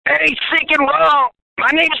Hey, sick and wrong.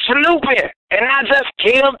 My name's Snoopy, and I just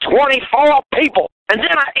killed 24 people, and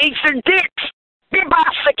then I ate their dicks.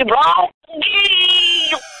 Goodbye, sick and wrong.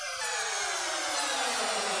 Yee!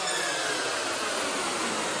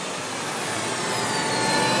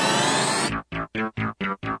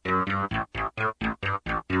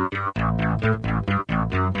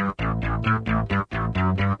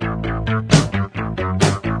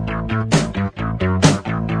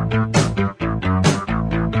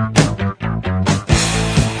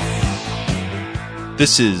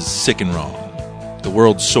 This is Sick and Wrong, the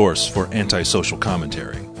world's source for antisocial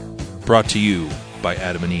commentary. Brought to you by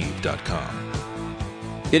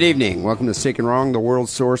adamandeve.com. Good evening. Welcome to Sick and Wrong, the world's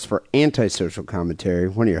source for antisocial commentary.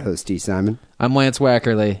 One of your hosts, D. Simon. I'm Lance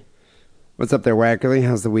Wackerle. What's up there, Wackerle?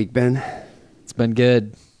 How's the week been? It's been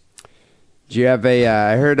good. Did you have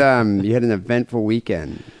I heard you had an eventful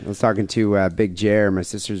weekend. I was talking to Big Jer, my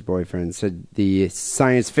sister's boyfriend, said the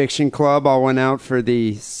science fiction club all went out for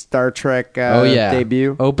the Star Trek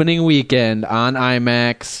debut. Opening weekend on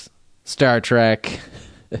IMAX, Star Trek.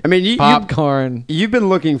 I mean, popcorn. You've been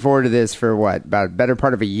looking forward to this for what, about a better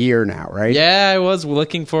part of a year now, right? Yeah, I was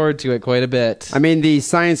looking forward to it quite a bit. I mean, the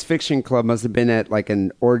science fiction club must have been at like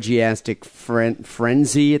an orgiastic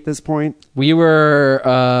frenzy at this point. We were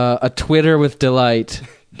a Twitter with delight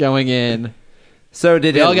going in. So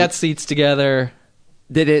we all got seats together.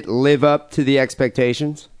 Did it live up to the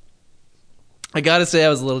expectations? I gotta say, I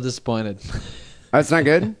was a little disappointed. That's not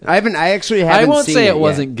good. I actually haven't. I won't seen say it yet.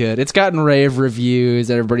 Wasn't good. It's gotten rave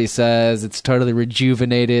reviews. Everybody says it's totally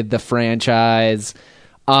rejuvenated the franchise,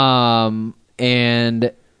 and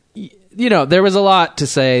you know there was a lot to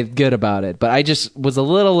say good about it. But I just was a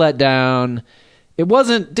little let down. It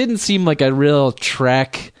didn't seem like a real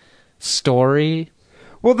Trek story.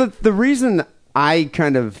 Well, the reason I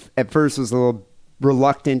kind of at first was a little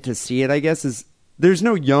reluctant to see it, I guess, is there's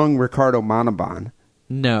no young Ricardo Montalban.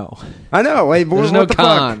 No. I know. Wait, There's no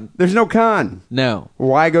con. There's no con. No.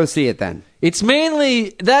 Why go see it then? It's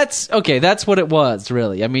mainly, that's what it was,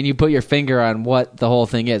 really. I mean, you put your finger on what the whole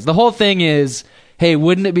thing is. The whole thing is, hey,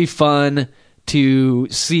 wouldn't it be fun to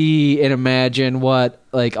see and imagine what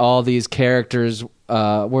like all these characters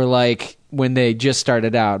were like when they just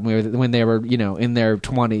started out, when they were, in their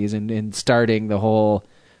 20s and starting the whole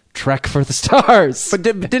Trek for the Stars. But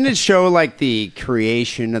didn't it show like the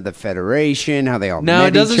creation of the Federation, how they all met each other? No,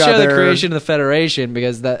 it doesn't show the creation of the Federation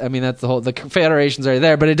because that's the whole. The Federation's already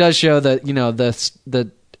there, but it does show that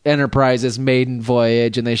the Enterprise's maiden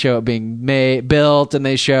voyage, and they show it being built, and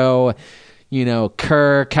they show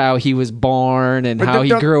Kirk, how he was born and how he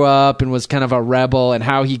grew up and was kind of a rebel, and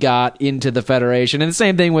how he got into the Federation, and the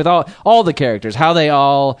same thing with all the characters, how they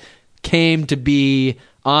all came to be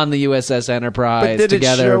on the USS Enterprise but did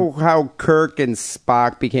together. It show how Kirk and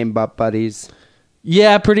Spock became butt buddies?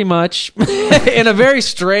 Yeah, pretty much. In a very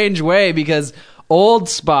strange way, because old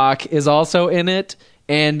Spock is also in it,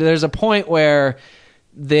 and there's a point where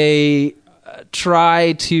they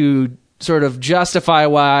try to sort of justify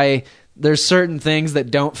why there's certain things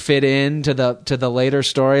that don't fit into the later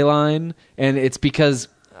storyline, and it's because,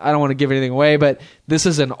 I don't want to give anything away, but this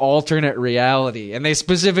is an alternate reality, and they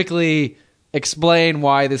specifically explain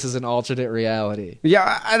why this is an alternate reality.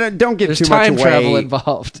 Yeah, don't give There's too much away. There's time travel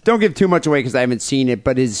involved. Don't give too much away because I haven't seen it,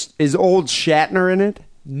 but is old Shatner in it?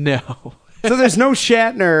 No. So there's no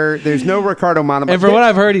Shatner, there's no Ricardo Montalban. And for what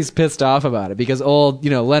I've heard, he's pissed off about it because old,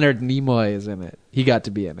 Leonard Nimoy is in it. He got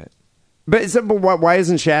to be in it. But why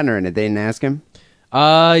isn't Shatner in it? They didn't ask him?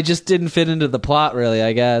 He just didn't fit into the plot, really,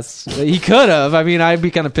 I guess. He could have. I mean, I'd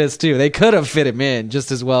be kind of pissed, too. They could have fit him in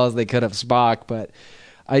just as well as they could have Spock, but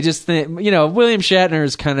I just think, William Shatner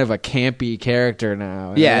is kind of a campy character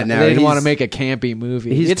now. Yeah, no. They didn't want to make a campy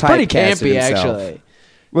movie. It's pretty typecasted campy, himself. actually.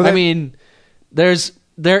 Well, I mean, there is...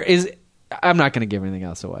 I'm not going to give anything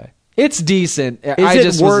else away. It's decent.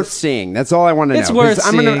 Is it worth seeing? That's all I want to know. It's worth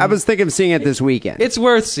seeing. I was thinking of seeing it this weekend. It's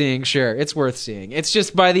worth seeing, sure. It's worth seeing. It's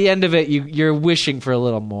just by the end of it, you're wishing for a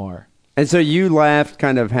little more. And so you left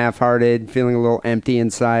kind of half-hearted, feeling a little empty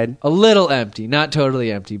inside? A little empty. Not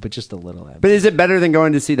totally empty, but just a little empty. But is it better than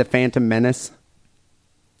going to see The Phantom Menace?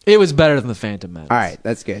 It was better than The Phantom Menace. All right,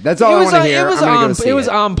 that's good. That's all I want to hear. It was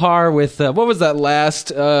on par with, what was that last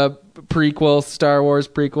prequel, Star Wars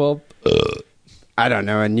prequel? I don't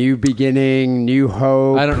know, A New Beginning, New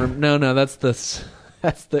Hope. I don't No, that's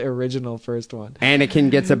the original first one.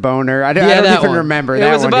 Anakin gets a boner. I don't even remember that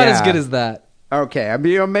one. It was about as good as that. Okay, I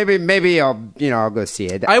mean, maybe I'll go see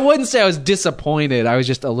it. I wouldn't say I was disappointed. I was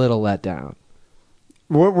just a little let down.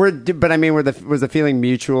 But I mean, was the feeling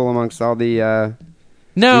mutual amongst all the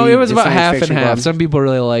No, it was the about Science half and Fiction half. Club? Some people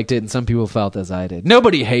really liked it, and some people felt as I did.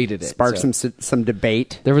 Nobody hated it. Sparked so. some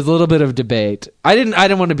debate. There was a little bit of debate. I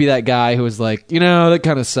didn't want to be that guy who was like, that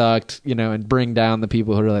kind of sucked, and bring down the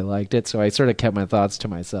people who really liked it. So I sort of kept my thoughts to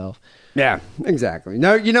myself. Yeah, exactly.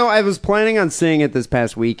 No, I was planning on seeing it this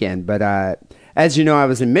past weekend, but as you know, I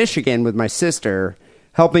was in Michigan with my sister,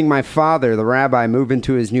 helping my father, the rabbi, move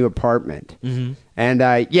into his new apartment. Mm-hmm. And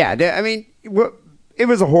it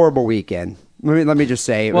was a horrible weekend. Let me just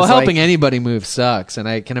say. It was helping anybody move sucks, and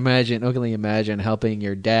I can only imagine helping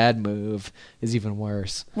your dad move is even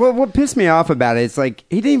worse. Well, what pissed me off about it is he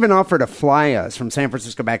didn't even offer to fly us from San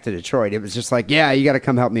Francisco back to Detroit. It was just yeah, you got to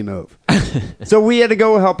come help me move. So we had to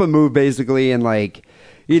go help him move basically, and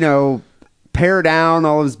pare down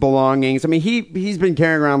all his belongings. I mean, he's been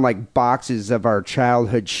carrying around boxes of our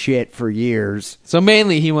childhood shit for years. So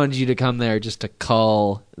mainly he wanted you to come there just to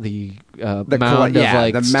cull the mound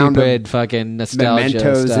of stupid fucking nostalgia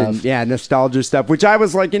mementos stuff. And nostalgia stuff, which I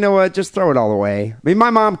was like, you know what, just throw it all away. I mean, my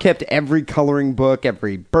mom kept every coloring book,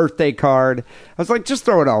 every birthday card. I was like, just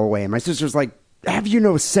throw it all away. And my sister's like, have you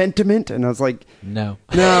no sentiment? And I was like, no,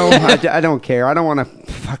 I don't care. I don't want to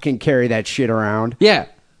fucking carry that shit around. Yeah.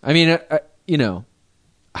 I mean,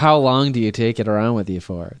 how long do you take it around with you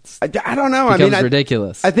for? I don't know. It becomes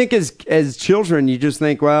ridiculous. I think as children, you just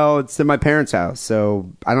think, well, it's in my parents' house,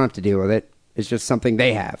 so I don't have to deal with it. It's just something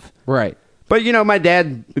they have. Right. But, my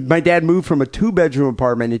dad moved from a 2-bedroom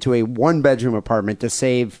apartment into a 1-bedroom apartment to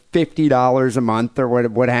save $50 a month or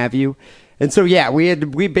what have you. And so,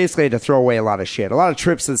 we basically had to throw away a lot of shit. A lot of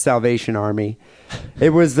trips to the Salvation Army. It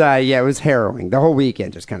was, it was harrowing. The whole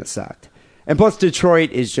weekend just kind of sucked. And plus,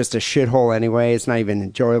 Detroit is just a shithole anyway. It's not even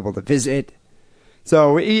enjoyable to visit.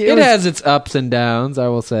 So it has its ups and downs, I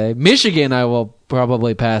will say. Michigan, I will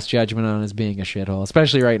probably pass judgment on as being a shithole,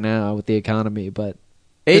 especially right now with the economy. But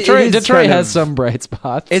Detroit has some bright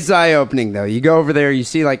spots. It's eye-opening, though. You go over there, you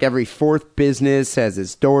see every fourth business has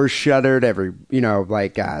its doors shuttered. Every,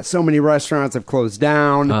 so many restaurants have closed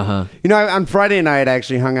down. Uh-huh. On Friday night, I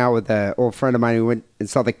actually hung out with an old friend of mine who went and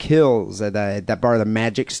saw the Kills at that bar, the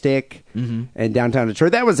Magic Stick, in downtown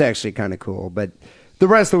Detroit. That was actually kind of cool. But the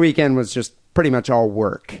rest of the weekend was just pretty much all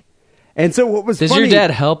work. And so what was funny... Does your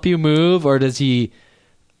dad help you move, or does he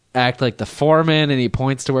act like the foreman and he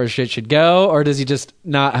points to where shit should go, or does he just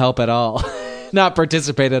not help at all? Not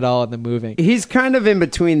participate at all in the moving? He's kind of in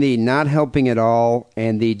between the not helping at all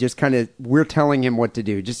and the just kind of, we're telling him what to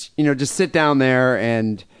do. Just sit down there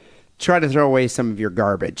and try to throw away some of your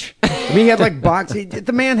garbage. I mean, he had boxes.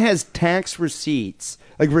 The man has tax receipts,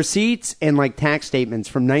 receipts and tax statements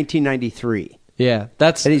from 1993. Yeah,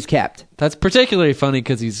 that he's kept. That's particularly funny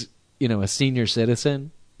because he's, a senior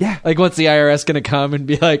citizen. Yeah. What's the IRS going to come and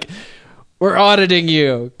be like, we're auditing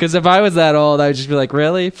you? Because if I was that old, I would just be like,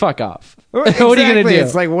 really? Fuck off. Exactly. What are you going to do?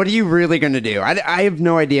 It's what are you really going to do? I have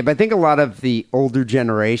no idea. But I think a lot of the older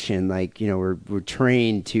generation, we're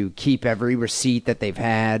trained to keep every receipt that they've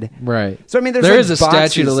had. Right. So, I mean, there is a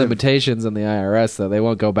statute of limitations on the IRS, though. They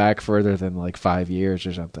won't go back further than 5 years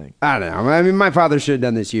or something. I don't know. I mean, my father should have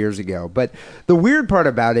done this years ago. But the weird part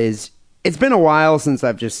about it is, it's been a while since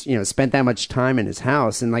I've just, spent that much time in his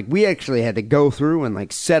house. And, we actually had to go through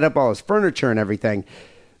and, set up all his furniture and everything.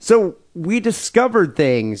 So we discovered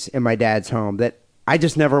things in my dad's home that I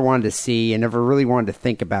just never wanted to see and never really wanted to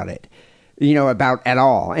think about it, about at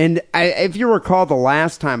all. And if you recall the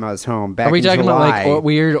last time I was home back in July. Are we talking about,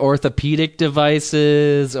 weird orthopedic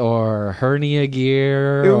devices or hernia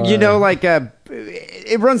gear?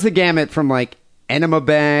 It runs the gamut from, enema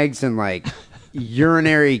bags and,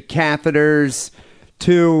 urinary catheters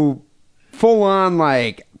to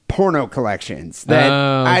full-on porno collections that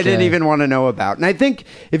I didn't even want to know about. And I think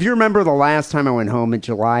if you remember the last time I went home in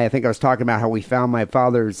July, I think I was talking about how we found my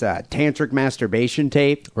father's tantric masturbation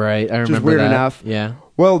tape. Right, I remember which is weird that. enough. Yeah.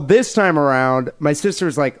 Well, this time around, my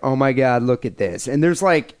sister's like, oh my God, look at this. And there's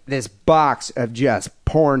this box of just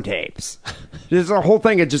porn tapes. There's a whole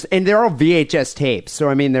thing of and they're all VHS tapes. So,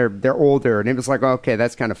 I mean, they're older. And it was okay,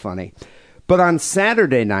 that's kind of funny. But on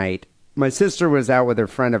Saturday night, my sister was out with a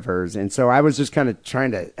friend of hers, and so I was just kind of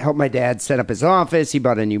trying to help my dad set up his office. He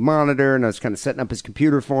bought a new monitor, and I was kind of setting up his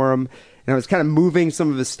computer for him, and I was kind of moving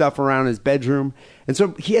some of his stuff around his bedroom. And so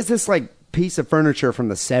he has this, piece of furniture from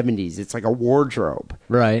the 70s. It's a wardrobe.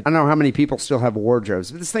 Right. I don't know how many people still have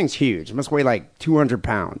wardrobes, but this thing's huge. It must weigh 200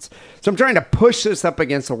 pounds. So I'm trying to push this up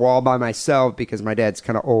against the wall by myself because my dad's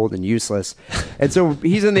kind of old and useless. And so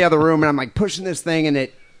he's in the other room, and I'm pushing this thing, and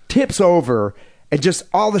it tips over, and just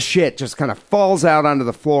all the shit just kind of falls out onto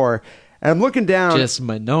the floor. And I'm looking down. Just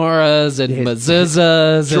menorahs and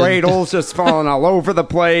mezuzahs. Dreidels just falling all over the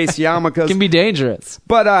place. Yarmulkes. Can be dangerous.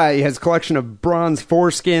 But he has a collection of bronze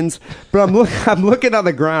foreskins. But I'm looking on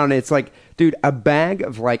the ground. It's like, dude, a bag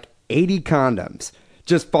of like 80 condoms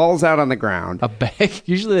just falls out on the ground. A bag?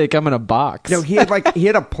 Usually they come in a box. No, he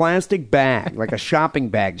had a plastic bag, like a shopping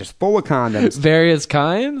bag, just full of condoms. Various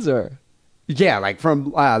kinds, or? Yeah, like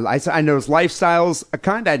from I know Lifestyles, a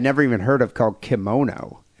kind I'd never even heard of called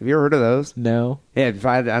kimono. Have you ever heard of those? No. Yeah,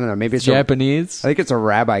 I don't know. Maybe it's Japanese. I think it's a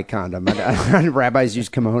rabbi condom. Rabbis use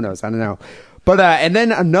kimonos. I don't know. But and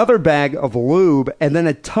then another bag of lube, and then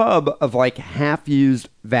a tub of like half-used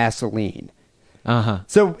Vaseline.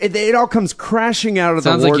 So it all comes crashing out of the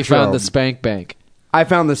wardrobe. Sounds like you found the spank bank. I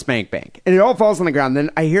found the spank bank, and it all falls on the ground. Then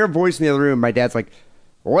I hear a voice in the other room. My dad's like,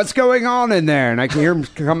 "What's going on in there?" And I can hear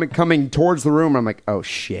him coming towards the room. I'm like, "Oh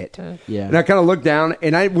shit!" Yeah. And I kind of look down,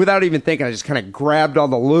 and I, without even thinking, I just kind of grabbed all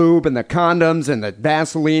the lube and the condoms and the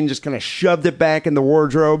Vaseline, just kind of shoved it back in the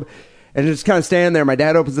wardrobe, and just kind of standing there. My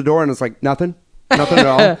dad opens the door, and it's like nothing at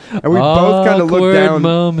all. And we both kind of look down. Awkward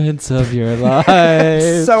moments of your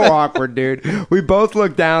life. So awkward, dude. We both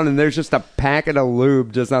look down, and there's just a packet of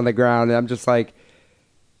lube just on the ground, and I'm just like,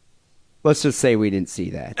 let's just say we didn't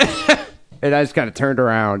see that. And I just kind of turned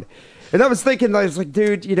around. And I was thinking, I was like,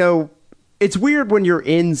 dude, it's weird when you're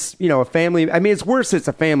in, a family. I mean, it's worse if it's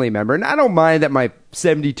a family member. And I don't mind that my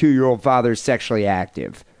 72-year-old father is sexually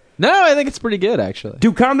active. No, I think it's pretty good, actually.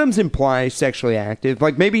 Do condoms imply sexually active?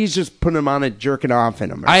 Like, maybe he's just putting them on and jerking off in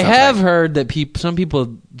them or I something. have heard that some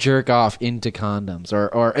people jerk off into condoms,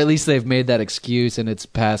 or at least they've made that excuse and it's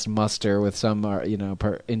passed muster with some,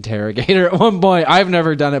 interrogator at one point. I've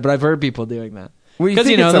never done it, but I've heard people doing that. Well, you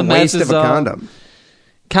think it's a waste of a condom?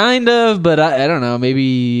 Kind of, but I don't know.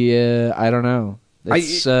 Maybe, I don't know.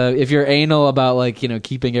 It's, if you're anal about,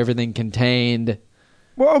 keeping everything contained.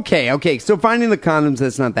 Well, okay. So finding the condoms,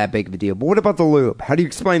 that's not that big of a deal. But what about the lube? How do you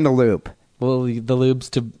explain the lube? Well, the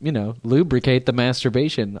lube's to, lubricate the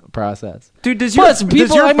masturbation process. Dude, does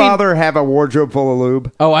your father have a wardrobe full of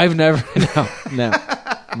lube? Oh, I've never.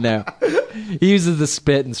 No. He uses the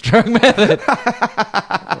spit and stroke method.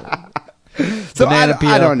 So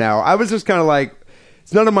I don't know. I was just kind of like,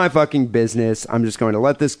 it's none of my fucking business. I'm just going to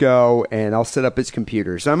let this go, and I'll set up his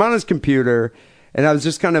computer. So I'm on his computer, and I was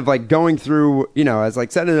just kind of like going through, I was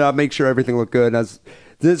like setting it up, make sure everything looked good.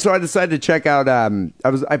 So I decided to check out.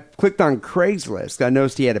 I clicked on Craigslist. I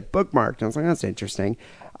noticed he had it bookmarked. And I was like, that's interesting.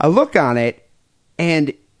 I look on it,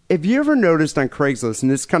 and if you ever noticed on Craigslist, and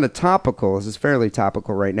this is kind of topical, this is fairly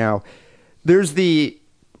topical right now. There's the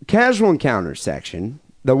casual encounter section,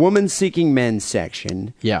 the woman seeking men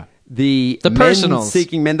section. Yeah. The personals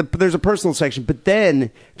seeking men. There's a personal section, but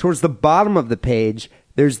then towards the bottom of the page,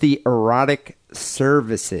 there's the erotic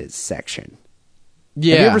services section.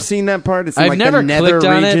 Yeah. Have you ever seen that part? It's in I've never the nether clicked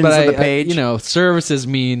on it, but of the page. Services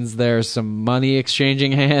means there's some money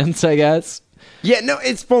exchanging hands, I guess. Yeah, no,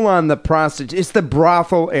 it's full on the prostitute. It's the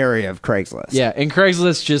brothel area of Craigslist. Yeah, and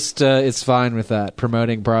Craigslist just is fine with that,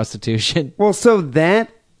 promoting prostitution. Well, so that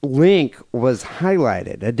link was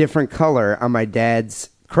highlighted a different color on my dad's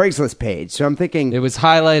Craigslist page. So I'm thinking it was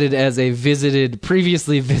highlighted as a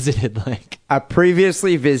previously visited link. A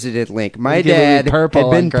previously visited link. My dad had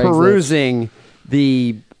been perusing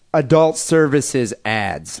the adult services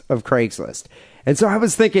ads of Craigslist. And so I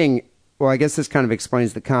was thinking, well, I guess this kind of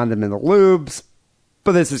explains the condom and the lubes,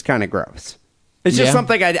 but this is kind of gross. It's just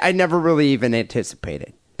something I never really even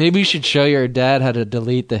anticipated. Maybe you should show your dad how to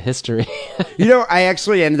delete the history. I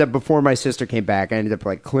actually ended up, before my sister came back, I ended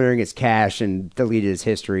up clearing his cache and deleted his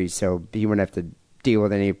history so he wouldn't have to deal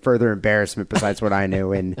with any further embarrassment besides what I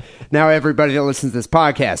knew. And now everybody that listens to this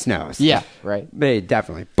podcast knows. Yeah, right.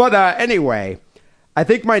 Definitely. But anyway, I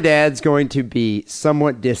think my dad's going to be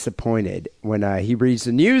somewhat disappointed when he reads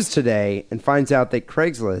the news today and finds out that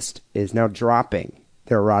Craigslist is now dropping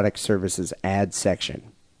their erotic services ad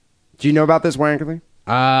section. Do you know about this, Wackerle?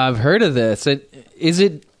 I've heard of this. Is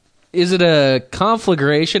it a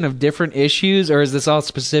conflagration of different issues, or is this all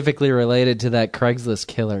specifically related to that Craigslist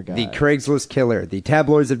killer guy? The Craigslist killer. The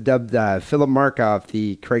tabloids have dubbed Philip Markoff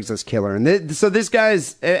the Craigslist killer. And so this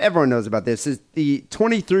guy's, everyone knows about this, is the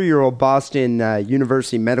 23-year-old Boston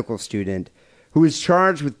University medical student who was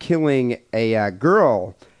charged with killing a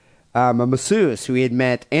girl, a masseuse who he had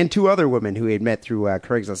met, and two other women who he had met through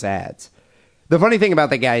Craigslist ads. The funny thing about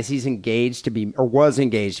that guy is he's was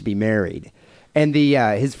engaged to be married. And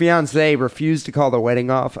his fiancée refused to call the wedding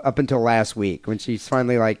off up until last week when she's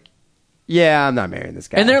finally like, yeah, I'm not marrying this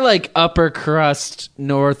guy. And they're like upper crust,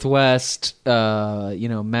 Northwest,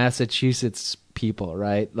 Massachusetts people,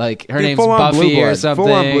 right? Like her Yeah, name's full-on blue Buffy or blood. something.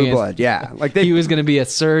 Full-on blue and blood, yeah. Like he was going to be a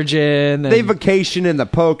surgeon. they and- vacation in the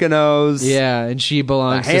Poconos. Yeah, and she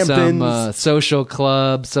belongs The to some Hamptons. social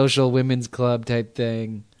club, social women's club type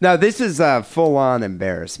thing. No, this is full-on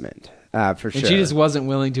embarrassment, for sure. And she just wasn't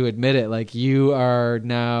willing to admit it. Like, you are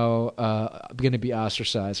now going to be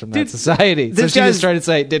ostracized from that Dude, society. So this she guy's- just tried to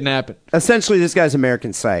say it didn't happen. Essentially, this guy's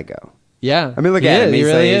American Psycho. Yeah. I mean, look He at is. him. He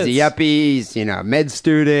really He's is. a yuppie. He's, a med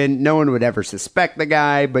student. No one would ever suspect the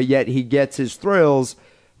guy, but yet he gets his thrills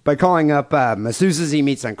by calling up masseuses he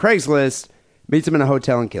meets on Craigslist, meets him in a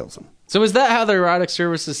hotel, and kills him. So is that how the erotic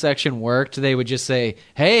services section worked? They would just say,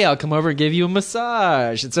 hey, I'll come over and give you a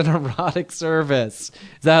massage. It's an erotic service.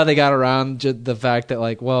 Is that how they got around the fact that,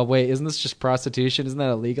 like, well, wait, isn't this just prostitution? Isn't that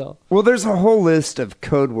illegal? Well, there's a whole list of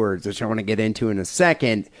code words, which I want to get into in a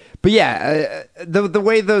second. But yeah, the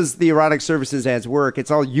way the erotic services ads work,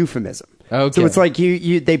 it's all euphemism. Okay. So it's like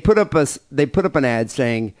they put up an ad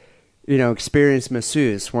saying, experienced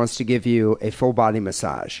masseuse wants to give you a full body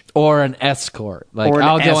massage. Or an escort. Like, Or an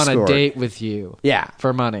I'll go on a escort. date with you. Yeah.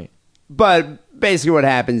 For money. But basically what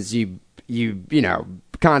happens, you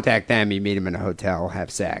contact them, you meet them in a hotel,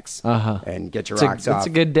 have sex, and get your rocks off. It's a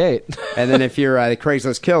good date. And then if you're the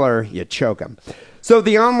Craigslist killer, you choke them. So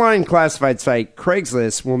the online classified site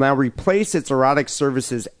Craigslist will now replace its erotic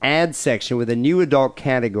services ad section with a new adult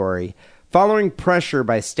category following pressure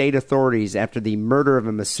by state authorities after the murder of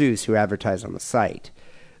a masseuse who advertised on the site.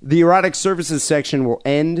 The erotic services section will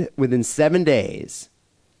end within 7 days.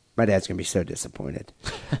 My dad's going to be so disappointed.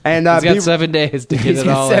 And He's got 7 days to get He's it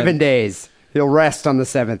got all 7 in. days. He'll rest on the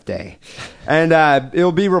 7th day. And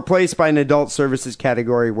it'll be replaced by an adult services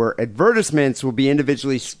category where advertisements will be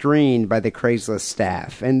individually screened by the Craigslist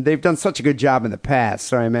staff. And they've done such a good job in the past,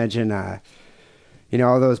 so I imagine,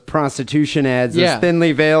 all those prostitution ads, those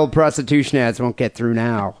thinly veiled prostitution ads won't get through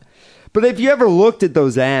now. But if you ever looked at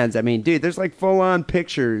those ads, I mean, dude, there's like full-on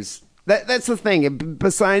pictures. That's the thing.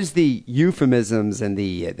 Besides the euphemisms and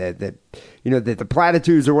the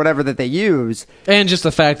platitudes or whatever that they use, And just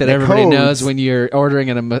the fact that the everybody codes. knows when you're ordering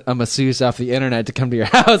a masseuse off the internet to come to your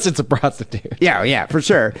house, it's a prostitute. yeah, for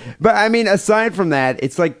sure. But I mean, aside from that,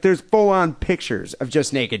 it's like there's full-on pictures of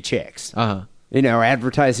just naked chicks,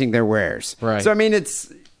 advertising their wares. Right. So I mean,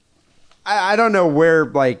 I don't know where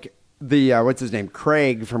like the what's his name,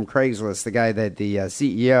 Craig from Craigslist, the guy that the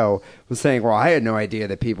CEO was saying, well, I had no idea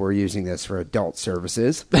that people were using this for adult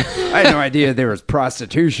services. I had no idea there was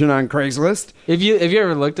prostitution on Craigslist. Have you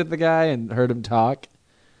ever looked at the guy and heard him talk?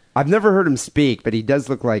 I've never heard him speak, but he does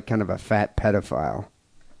look like kind of a fat pedophile.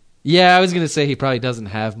 Yeah, I was going to say he probably doesn't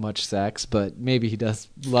have much sex, but maybe he does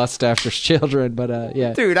lust after children. But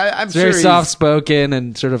yeah. Dude, I'm He's sure very he's- soft-spoken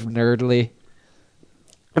and sort of nerdly.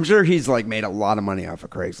 I'm sure he's like made a lot of money off of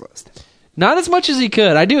Craigslist. Not as much as he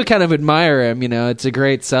could. I do kind of admire him. It's a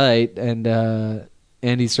great site, and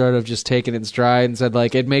he's sort of just taken it in stride and said,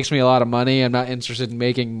 like, it makes me a lot of money. I'm not interested in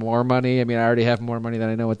making more money. I mean, I already have more money than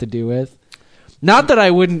I know what to do with. Not that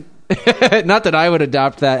I wouldn't. Not that I would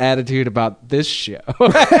adopt that attitude about this show.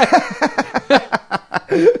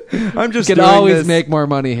 I'm just Can doing always this. make more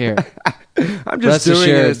money here. I'm just Rest doing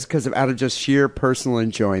assured. this because out of just sheer personal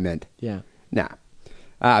enjoyment. Yeah. Nah.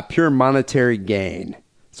 Pure monetary gain.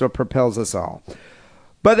 So it propels us all.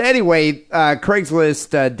 But anyway,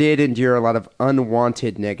 Craigslist did endure a lot of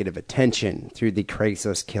unwanted negative attention through the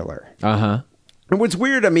Craigslist killer. Uh-huh. And what's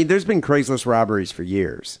weird, I mean, there's been Craigslist robberies for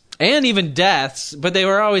years. And even deaths, but they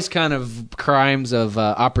were always kind of crimes of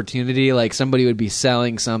opportunity. Like somebody would be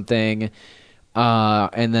selling something,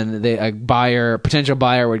 and then a potential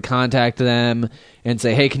buyer would contact them and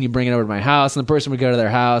say, "Hey, can you bring it over to my house?" And the person would go to their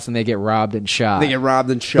house, and they get robbed and shot. They get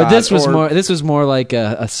robbed and shot. But this was more like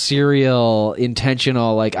a serial,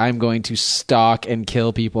 intentional. Like, I'm going to stalk and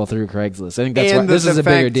kill people through Craigslist. I think that's why this is a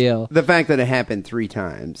bigger deal. The fact that it happened 3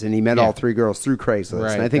 times, and he met all 3 girls through Craigslist.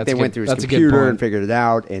 Right. And I think That's they went through his that's a good computer point. and figured it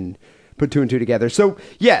out and put 2 and 2 together. So,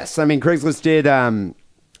 yes, I mean, Craigslist did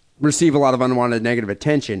receive a lot of unwanted negative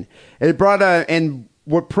attention. It brought and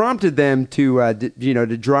what prompted them to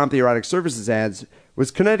drop the erotic services ads was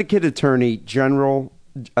Connecticut Attorney General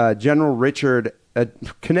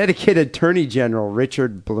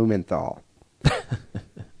Richard Blumenthal.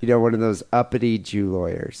 One of those uppity Jew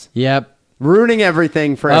lawyers. Yep. Ruining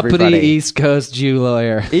everything for everybody. Uppity East Coast Jew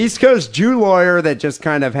lawyer. East Coast Jew lawyer that just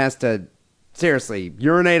kind of has to, seriously,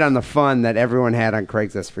 urinate on the fun that everyone had on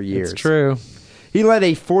Craigslist for years. It's true. He led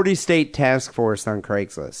a 40-state task force on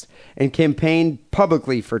Craigslist and campaigned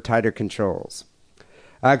publicly for tighter controls.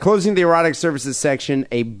 Closing the erotic services section,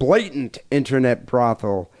 a blatant internet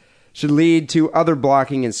brothel, should lead to other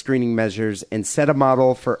blocking and screening measures and set a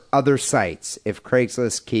model for other sites if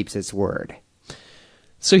Craigslist keeps its word.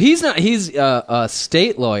 So he's not. He's a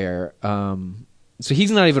state lawyer. So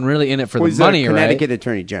he's not even really in it for the money, right? Connecticut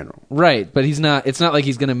Attorney General. Right, but he's not. It's not like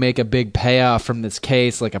he's going to make a big payoff from this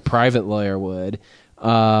case like a private lawyer would.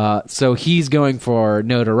 So he's going for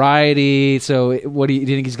notoriety. So what do you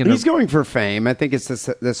think he's going to? He's going for fame. I think it's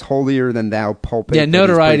this holier than thou pulpit. Yeah,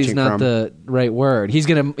 notoriety is not the right word. He's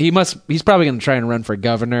probably going to try and run for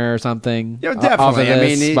governor or something. Yeah, definitely. Off of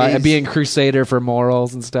this, I mean, by being crusader for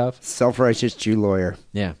morals and stuff. Self-righteous Jew lawyer.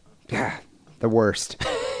 Yeah, the worst.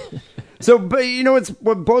 So, but you know,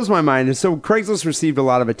 what blows my mind is Craigslist received a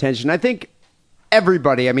lot of attention. I think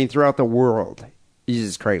everybody, throughout the world,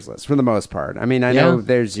 uses Craigslist for the most part. I know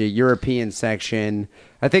there's a European section.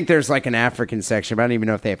 I think there's like an African section, but I don't even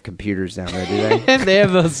know if they have computers down there, do they? They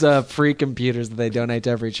have those free computers that they donate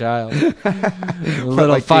to every child. Little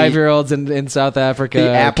like 5-year-olds in South Africa,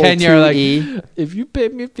 the Apple Kenya, IIe. Like, if you pay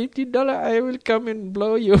me $50, I will come and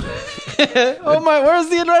blow you. Oh my! Where's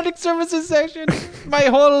the Erotic Services Section? My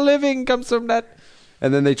whole living comes from that.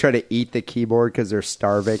 And then they try to eat the keyboard because they're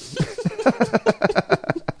starving.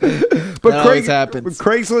 But that always happens.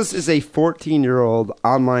 Craigslist is a 14-year-old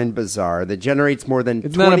online bazaar that generates more than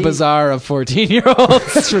It's not a bazaar of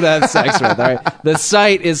 14-year-olds for that sex with, all right? The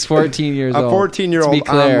site is 14 years old. A 14-year-old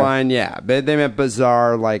online, but they meant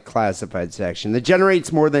bazaar like classified section that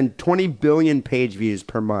generates more than 20 billion page views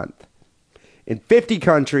per month in 50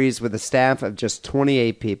 countries with a staff of just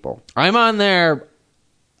 28 people. I'm on there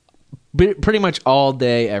pretty much all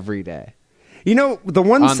day, every day. You know, the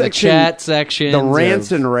one on section... the chat section. The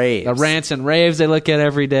rants and raves. The rants and raves I look at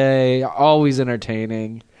every day. Always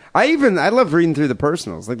entertaining. I love reading through the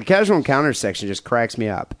personals. Like, the casual encounters section just cracks me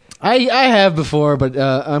up. I have before, but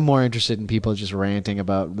I'm more interested in people just ranting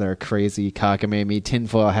about their crazy cockamamie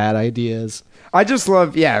tinfoil hat ideas. I just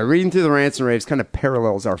love, reading through the rants and raves kind of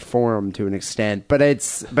parallels our forum to an extent, but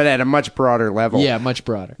at a much broader level. Yeah, much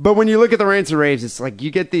broader. But when you look at the rants and raves, it's like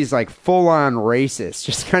you get these like full-on racists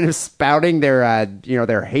just kind of spouting their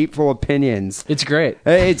their hateful opinions. It's great.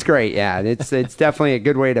 It's great, yeah. It's definitely a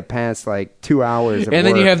good way to pass like 2 hours of And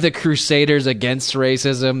then work. you have the crusaders against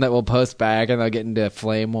racism that will post back and they'll get into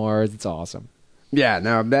flame wars. It's awesome. Yeah,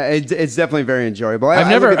 no, it's definitely very enjoyable. I've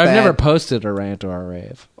never posted a rant or a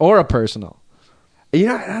rave or a personal. You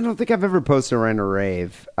know, I don't think I've ever posted a rant or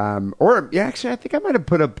rave. Actually, I think I might have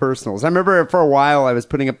put up personals. I remember for a while I was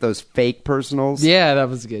putting up those fake personals. Yeah, that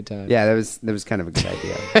was a good time. Yeah, that was kind of a good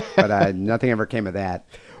idea. But nothing ever came of that.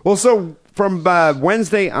 Well, so from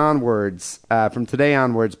Wednesday onwards, from today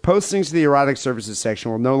onwards, postings to the Erotic Services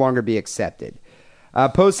section will no longer be accepted.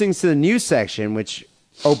 Postings to the news section, which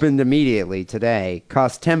opened immediately today,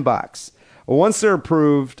 cost $10. Well, once they're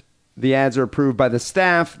approved... The ads are approved by the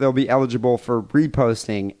staff. They'll be eligible for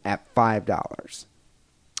reposting at $5.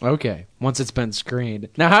 Okay, once it's been screened.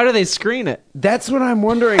 Now, how do they screen it? That's what I'm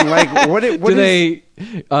wondering. Like, what do they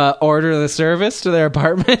order the service to their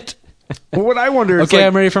apartment? What I wonder is, okay,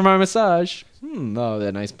 I'm ready for my massage. Oh,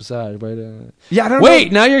 that nice massage. But, I don't know.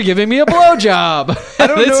 Wait, now you're giving me a blowjob.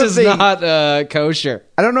 This is not kosher.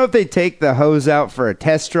 I don't know if they take the hose out for a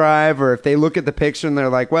test drive or if they look at the picture and they're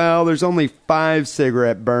like, well, there's only 5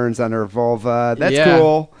 cigarette burns on her vulva. That's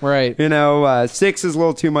cool. Right. 6 is a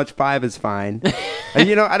little too much. 5 is fine.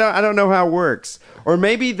 And, I don't know how it works. Or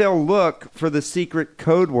maybe they'll look for the secret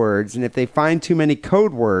code words, and if they find too many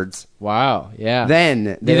code words... Wow, yeah. Then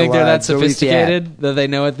do you think they're that sophisticated that they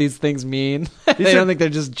know what these things mean? They don't think they're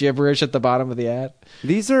just gibberish at the bottom of the ad?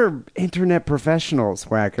 These are internet professionals,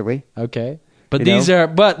 Wackerle. Okay. But these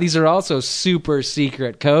are also super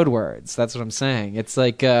secret code words. That's what I'm saying. It's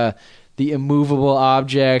like the immovable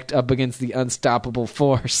object up against the unstoppable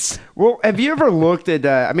force. Well, have you ever looked at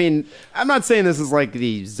I'm not saying this is like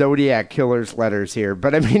the Zodiac Killer's letters here,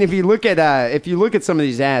 but if you look at some of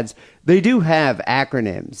these ads, they do have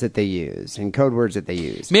acronyms that they use and code words that they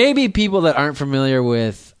use. Maybe people that aren't familiar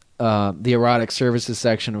with the Erotic Services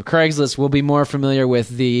section of Craigslist will be more familiar with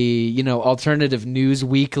the alternative news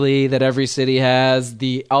weekly that every city has,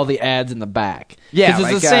 all the ads in the back. Yeah,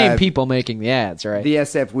 because it's the same people making the ads, right? The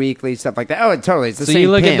SF Weekly, stuff like that. Oh, totally. It's the same. So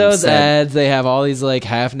you look pimps at those ads; they have all these like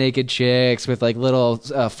half-naked chicks with like little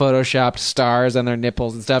photoshopped stars on their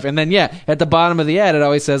nipples and stuff. And then at the bottom of the ad, it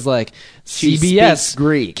always says like CBS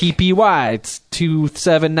Greek, KPY, it's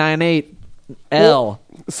 2798L. Well,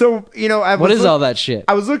 so what is all that shit?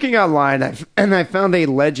 I was looking online and I found a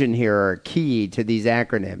legend here, or a key to these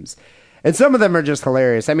acronyms, and some of them are just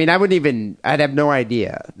hilarious. I'd have no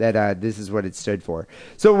idea that this is what it stood for.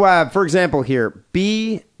 So, for example, here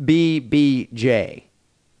BBBJ,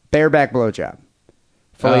 bareback blowjob,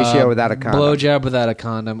 fellatio without a condom, blowjob without a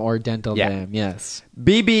condom or dental dam. Yes.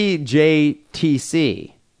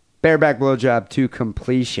 BBJTC, bareback blowjob to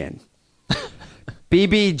completion.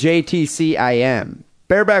 BBJTCIM,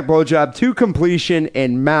 bareback blowjob to completion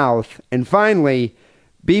in mouth. And finally,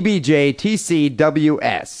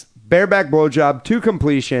 BBJTCWS, bareback blowjob to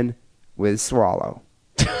completion with swallow.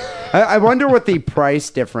 I wonder what the price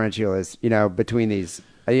differential is, between these.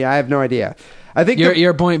 I have no idea. I think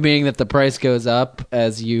your point being that the price goes up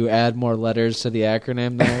as you add more letters to the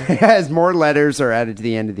acronym there? As more letters are added to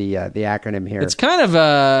the end of the acronym here. It's kind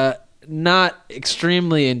of not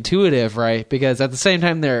extremely intuitive, right? Because at the same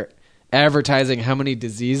time they're advertising how many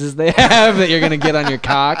diseases they have that you're going to get on your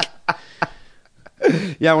cock.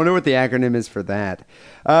 Yeah, I wonder what the acronym is for that.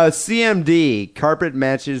 CMD, carpet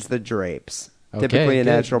matches the drapes. Okay, typically a good,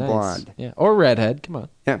 natural nice. blonde. Yeah, or redhead. Come on.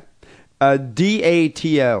 Yeah.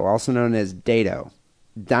 DATO, also known as DATO,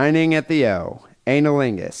 dining at the O,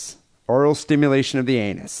 analingus, oral stimulation of the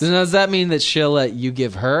anus. Does that mean that she'll let you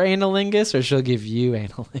give her analingus, or she'll give you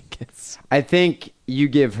analingus? I think you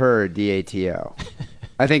give her DATO.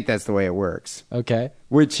 I think that's the way it works. Okay.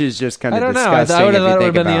 Which is just kind of disgusting. I don't know. I would have thought it would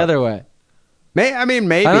have been about the other way. Maybe. I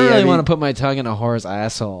don't really want to put my tongue in a whore's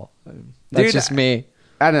asshole. That's just me.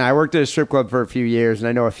 I don't know. I worked at a strip club for a few years, and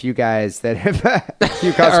I know a few guys that have a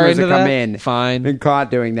few customers that come in and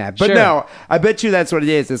caught doing that. But no, I bet you that's what it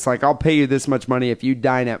is. It's like, I'll pay you this much money if you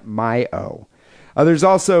dine at my O. There's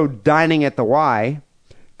also dining at the Y,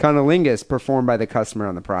 cunnilingus, performed by the customer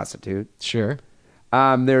on the prostitute. Sure.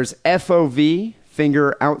 There's FOV,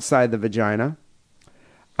 finger outside the vagina.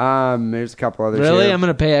 There's a couple others. Really? Here. I'm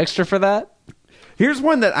going to pay extra for that? Here's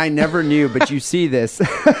one that I never knew, but you see this.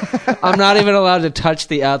 I'm not even allowed to touch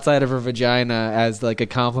the outside of her vagina as like a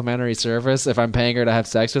complimentary service if I'm paying her to have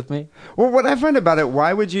sex with me. Well, what I find about it,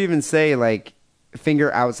 why would you even say like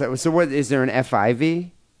finger outside? So what, is there an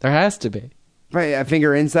FIV? There has to be. Right, a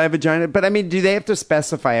finger inside vagina? But I mean, do they have to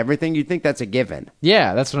specify everything? You'd think that's a given.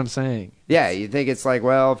 Yeah, that's what I'm saying. Yeah, you think it's like,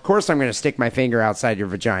 well, of course I'm going to stick my finger outside your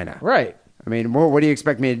vagina. Right. I mean, what do you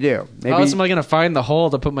expect me to do? Maybe... How else am I going to find the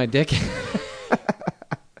hole to put my dick in?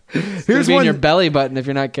 Here's one in your belly button if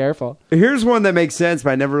you're not careful. Here's one that makes sense, but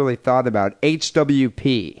I never really thought about.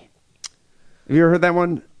 HWP. Have you ever heard that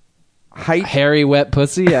one? Height, hairy, wet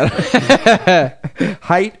pussy.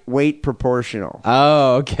 Height, weight, proportional.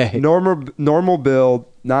 Oh, okay. Normal build,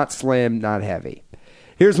 not slim, not heavy.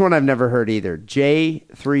 Here's one I've never heard either.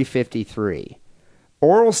 J353.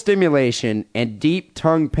 Oral stimulation and deep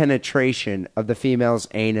tongue penetration of the female's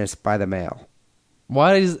anus by the male.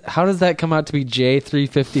 How does that come out to be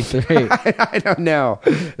J353? I don't know.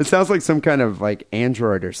 It sounds like some kind of like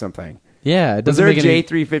android or something. Yeah, it Was doesn't there make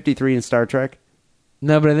a J353 in Star Trek?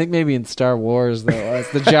 No, but I think maybe in Star Wars the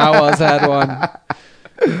Jawas had one.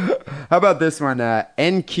 How about this one?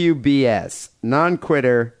 NQBS,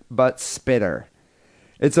 non-quitter but spitter.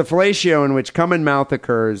 It's a fellatio in which cum in mouth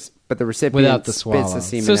occurs, but the recipient without the spits swallow. the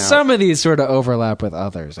semen So out. some of these sort of overlap with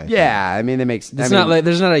others. I think. I mean, that makes. It's not like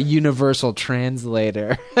there's not a universal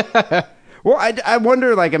translator. Well, I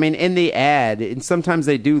wonder, like, I mean, in the ad, and sometimes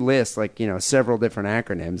they do list like several different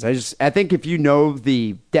acronyms. I think if you know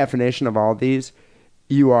the definition of all these,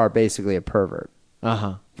 you are basically a pervert.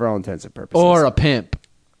 For all intents and purposes, or a pimp.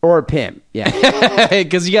 Or a pimp, yeah.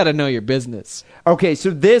 Because you got to know your business. Okay, so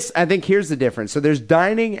this, I think here's the difference. So there's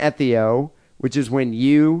dining at the O, which is when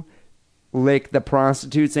you lick the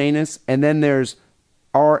prostitute's anus, and then there's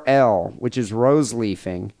RL, which is rose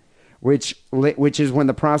leafing, which is when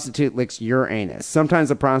the prostitute licks your anus. Sometimes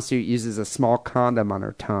the prostitute uses a small condom on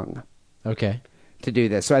her tongue. Okay. To do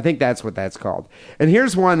this. So I think that's what that's called. And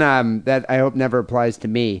here's one that I hope never applies to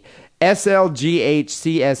me.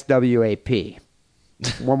 SLGHCSWAP.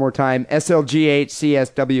 One more time.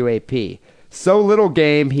 SLGHCSWAP. So little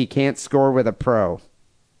game, he can't score with a pro.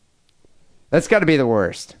 That's got to be the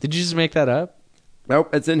worst. Did you just make that up? Nope,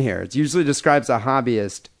 it's in here. It usually describes a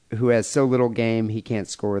hobbyist who has so little game, he can't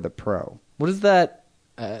score with a pro. What is that?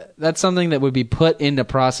 That's something that would be put into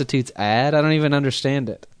prostitute's ad? I don't even understand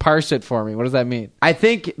it. Parse it for me. What does that mean? I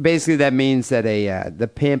think basically that means that the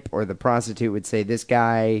pimp or the prostitute would say, this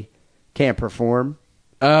guy can't perform.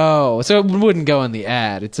 Oh, so it wouldn't go in the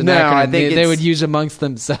ad. It's an acronym I think they would use amongst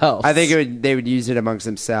themselves. I think they would use it amongst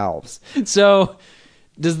themselves. So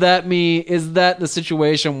does that mean, is that the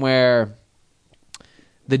situation where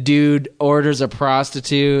the dude orders a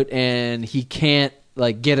prostitute and he can't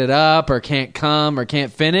like get it up or can't come or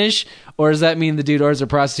can't finish? Or does that mean the dude orders a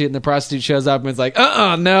prostitute and the prostitute shows up and it's like,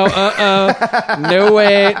 no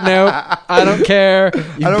way, no, I don't care.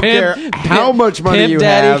 I don't care how much money you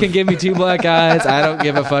daddy have. can give me 2 black eyes. I don't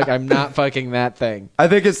give a fuck. I'm not fucking that thing. I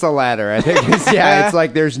think it's the latter. I think it's, it's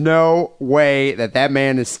like there's no way that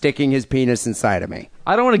man is sticking his penis inside of me.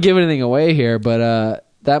 I don't want to give anything away here, but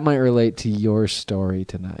that might relate to your story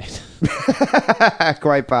tonight.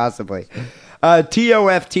 Quite possibly.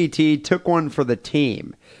 TOFTT took one for the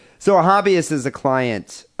team. So a hobbyist is a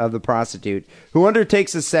client of the prostitute who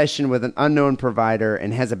undertakes a session with an unknown provider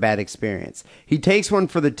and has a bad experience. He takes one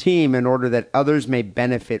for the team in order that others may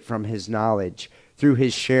benefit from his knowledge through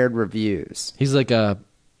his shared reviews. He's like a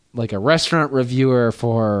restaurant reviewer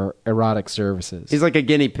for erotic services. He's like a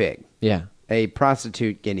guinea pig. Yeah. A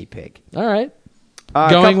prostitute guinea pig. All right.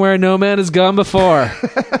 Going where no man has gone before.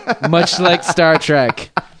 Much like Star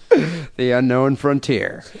Trek. The unknown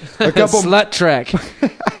frontier. A couple Slut Trek.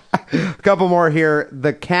 A couple more here.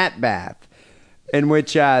 The cat bath, in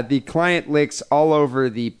which the client licks all over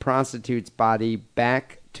the prostitute's body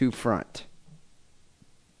back to front.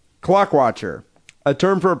 Clock watcher, a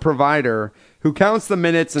term for a provider who counts the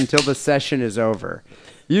minutes until the session is over.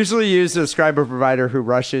 Usually used to describe a provider who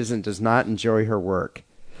rushes and does not enjoy her work.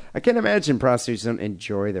 I can't imagine prostitutes don't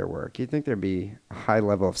enjoy their work. You'd think there'd be a high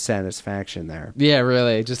level of satisfaction there. Yeah,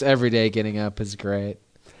 really. Just every day getting up is great.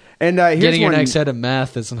 And here's getting your one... next head of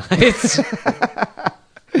meth is nice.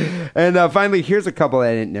 And finally, here's a couple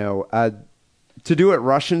I didn't know. To do it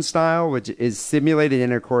Russian style, which is simulated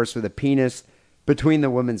intercourse with a penis between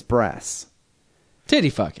the woman's breasts. Titty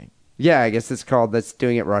fucking. Yeah, I guess that's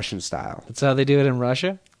doing it Russian style. That's how they do it in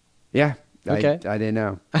Russia? Yeah. Okay. I didn't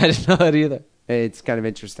know. I didn't know that either. It's kind of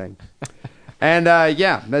interesting. And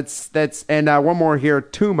that's one more here,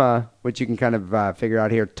 Tuma, which you can kind of figure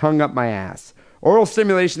out here, tongue up my ass. Oral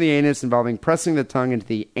stimulation of the anus involving pressing the tongue into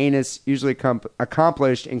the anus, usually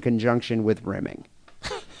accomplished in conjunction with rimming.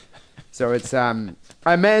 So it's I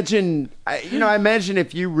imagine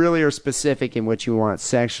if you really are specific in what you want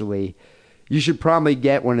sexually, you should probably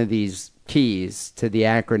get one of these keys to the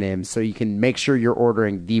acronym so you can make sure you're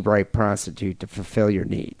ordering the right prostitute to fulfill your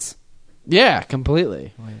needs. Yeah,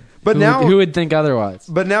 completely. But who would think otherwise?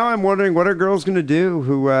 But now I'm wondering, what are girls going to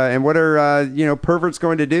do? And what are perverts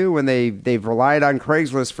going to do when they've relied on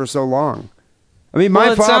Craigslist for so long? I mean,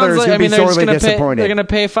 my father is going to be sorely disappointed. They're going to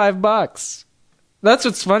pay $5. That's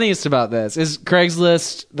what's funniest about this is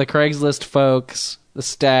Craigslist. The Craigslist folks, the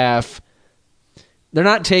staff, they're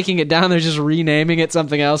not taking it down. They're just renaming it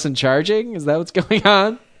something else and charging. Is that what's going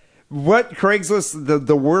on? What Craigslist,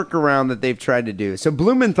 the workaround that they've tried to do. So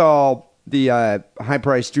Blumenthal, the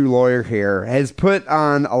high-priced Jew lawyer here, has put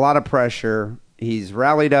on a lot of pressure. He's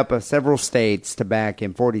rallied up several states to back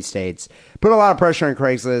him, 40 states. Put a lot of pressure on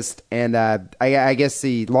Craigslist, and I guess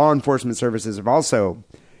the law enforcement services have also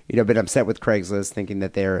been upset with Craigslist, thinking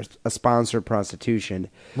that they're a sponsor of prostitution.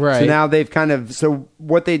 Right. So now they've so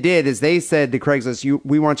what they did is they said to Craigslist,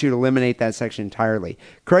 we want you to eliminate that section entirely.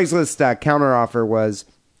 Craigslist's counteroffer was,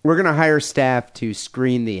 we're going to hire staff to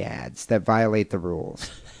screen the ads that violate the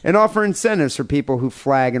rules and offer incentives for people who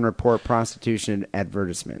flag and report prostitution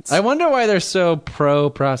advertisements. I wonder why they're so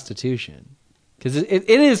pro-prostitution. Because it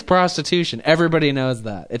is prostitution. Everybody knows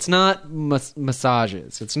that. It's not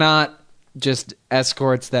massages. It's not just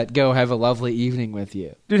escorts that go have a lovely evening with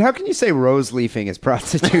you. Dude, how can you say rose leafing is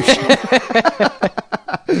prostitution?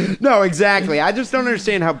 No, exactly. I just don't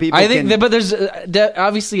understand how people but there's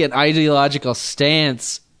obviously an ideological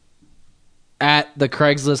stance at the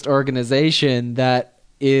Craigslist organization that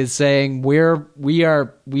is saying we are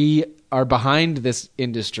behind this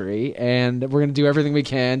industry and we're going to do everything we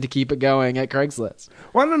can to keep it going at Craigslist.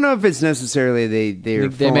 Well, I don't know if it's necessarily they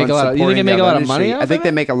make a lot of. You think they make a lot of money off of it? I think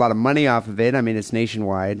they make a lot of money off of it. I mean, it's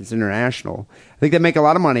nationwide. It's international. I think they make a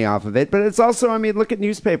lot of money off of it. But it's also, I mean, look at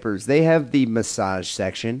newspapers. They have the massage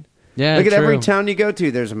section. Yeah, look at true. every town you go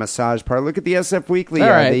to. There's a massage part. Look at the SF Weekly. All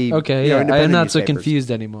right. Okay. I'm not newspapers. so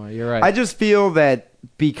confused anymore. You're right. I just feel that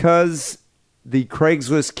because the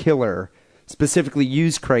Craigslist killer specifically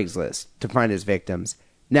used Craigslist to find his victims,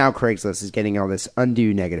 now Craigslist is getting all this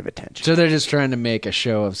undue negative attention. So they're just trying to make a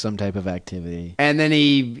show of some type of activity. And then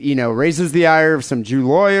he, raises the ire of some Jew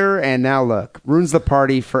lawyer, and now look, ruins the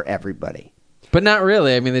party for everybody. But not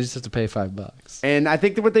really. I mean, they just have to pay $5. And I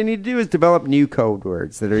think that what they need to do is develop new code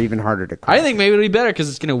words that are even harder to crack. I think maybe it'll be better because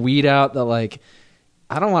it's going to weed out the,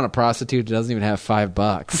 I don't want a prostitute that doesn't even have $5.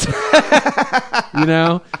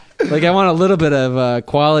 I want a little bit of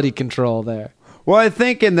quality control there. Well, I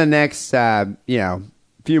think in the next,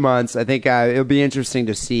 few months, I think it'll be interesting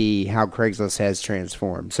to see how Craigslist has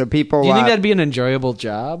transformed. So people... Do you think that'd be an enjoyable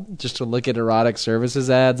job? Just to look at erotic services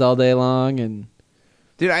ads all day long and...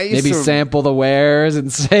 Dude, maybe sample the wares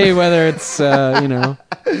and say whether it's, I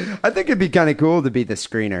think it'd be kind of cool to be the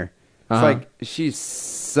screener. It's like, she's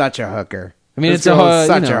such a hooker. I mean, it's such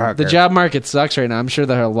a hooker. The job market sucks right now. I'm sure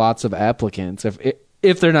there are lots of applicants.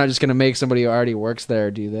 if they're not just going to make somebody who already works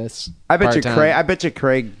there do this. I bet part-time. you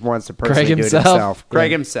Craig wants to personally do it himself.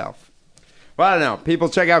 Craig himself. Well, I don't know. People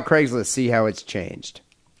check out Craigslist, see how it's changed.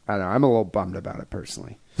 I don't know. I'm a little bummed about it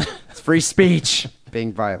personally. It's free speech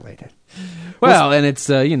being violated. Well, and it's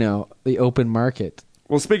the open market.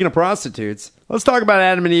 Well, speaking of prostitutes, let's talk about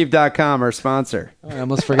AdamandEve.com, our sponsor. Oh, I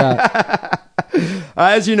almost forgot.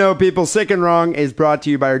 As you know, people, Sick and Wrong is brought to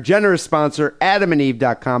you by our generous sponsor,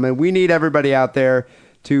 AdamandEve.com, and we need everybody out there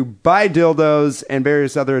to buy dildos and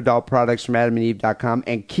various other adult products from AdamandEve.com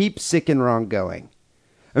and keep Sick and Wrong going.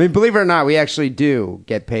 I mean, believe it or not, we actually do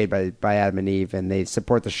get paid by Adam and Eve, and they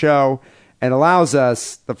support the show and allows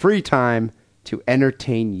us the free time to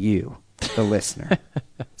entertain you, the listener.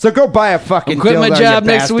 So go buy a fucking dildo, quit my job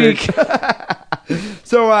next week.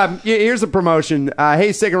 So here's a promotion.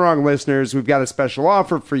 Hey, Sick and Wrong listeners, we've got a special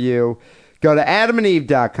offer for you. Go to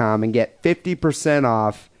adamandeve.com and get 50%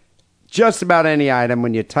 off just about any item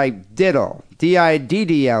when you type diddle,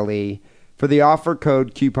 D-I-D-D-L-E, for the offer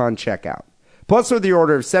code coupon checkout. Plus, with the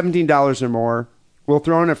order of $17 or more, we'll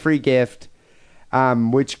throw in a free gift,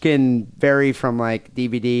 which can vary from like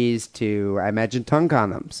DVDs to, I imagine, tongue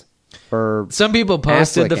condoms. Or some people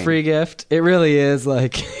posted the free gift. It really is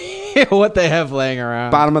like what they have laying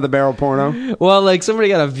around. Bottom of the barrel porno. Well, like somebody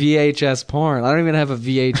got a VHS porn. I don't even have a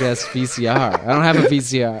VHS VCR. I don't have a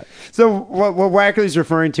VCR. So what Wackerle's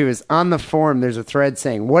referring to is on the forum, there's a thread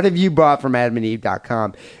saying, what have you bought from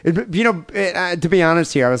adamandeve.com? To be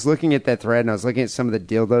honest here, I was looking at that thread and I was looking at some of the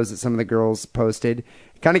dildos that some of the girls posted.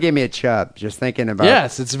 It kind of gave me a chub just thinking about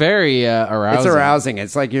Yes, it's very arousing. It's arousing.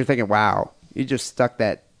 It's like you're thinking, wow, you just stuck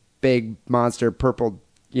that big monster purple,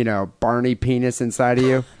 Barney penis inside of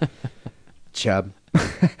you. Chub.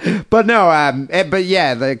 But no, but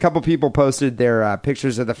yeah, a couple people posted their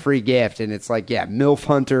pictures of the free gift, and it's like, yeah, MILF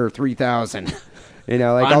Hunter 3000. Like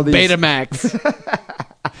on all these Betamax.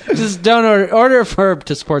 Just don't order it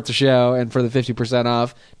to support the show, and for the 50%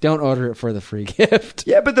 off, don't order it for the free gift.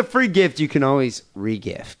 Yeah, but the free gift you can always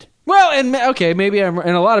re-gift. Well, and okay, maybe and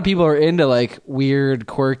a lot of people are into like weird,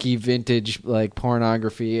 quirky, vintage like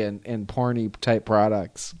pornography and porny type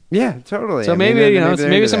products. Yeah, totally. So maybe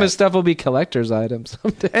some of the stuff will be collector's items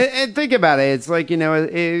someday. And think about it. It's like,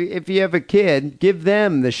 if you have a kid, give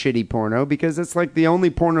them the shitty porno because it's like the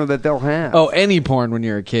only porno that they'll have. Oh, any porn when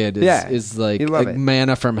you're a kid is like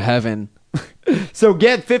manna from heaven. So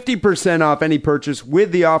get 50% off any purchase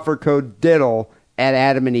with the offer code DIDDLE at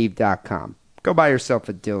adamandeve.com. Go buy yourself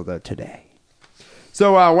a dildo today.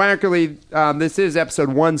 So, Wackerle, this is episode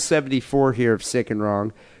 174 here of Sick and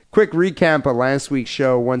Wrong. Quick recap of last week's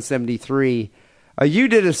show, 173. You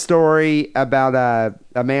did a story about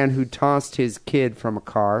a man who tossed his kid from a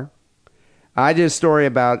car. I did a story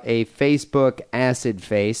about a Facebook acid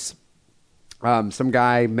face. Some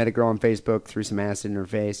guy met a girl on Facebook, threw some acid in her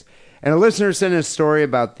face. And a listener sent a story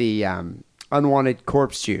about the unwanted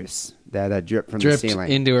corpse juice that dripped from the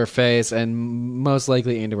ceiling. Into her face and most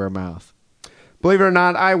likely into her mouth. Believe it or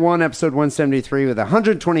not, I won episode 173 with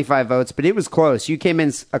 125 votes, but it was close. You came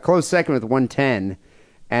in a close second with 110,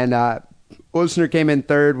 and listener came in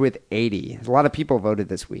third with 80. A lot of people voted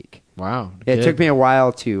this week. Wow. It took me a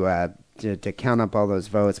while to count up all those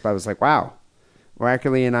votes, but I was like, wow,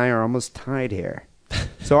 Wackerle and I are almost tied here.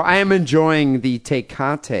 So I am enjoying the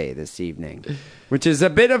Tecate this evening, which is a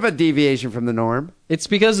bit of a deviation from the norm. It's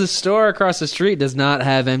because the store across the street does not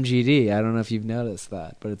have MGD. I don't know if you've noticed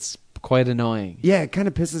that, but it's quite annoying. Yeah, it kind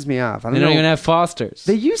of pisses me off. They don't even have Foster's.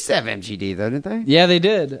 They used to have MGD, though, didn't they? Yeah, they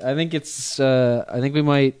did. I think I think we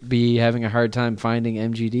might be having a hard time finding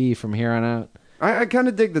MGD from here on out. I kind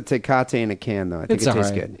of dig the Tecate in a can, though. I think it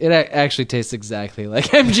tastes good. It actually tastes exactly like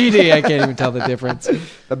MGD. I can't even tell the difference.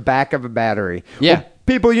 The back of a battery. Yeah. Well,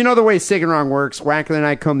 people, you know the way Sick and Wrong works. Wackerle and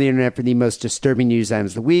I comb the internet for the most disturbing news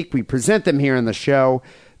items of the week. We present them here on the show.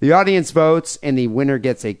 The audience votes, and the winner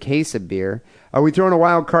gets a case of beer. We throw in a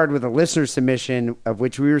wild card with a listener submission, of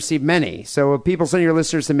which we receive many. So people send your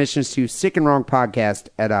listener submissions to sickandwrongpodcast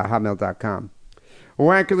at hotmail.com.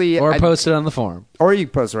 Wackerle, or post it on the forum. Or you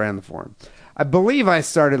can post it around the forum. I believe I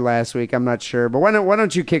started last week. I'm not sure. But why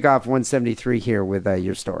don't you kick off 173 here with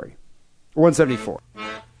your story? 174.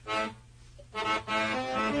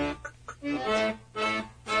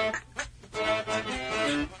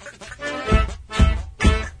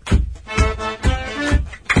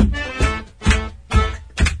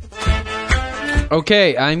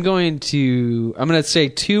 Okay, I'm going to say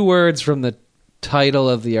two words from the title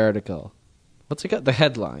of the article. What's it got? The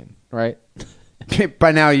headline, right?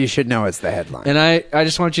 By now you should know it's the headline. And I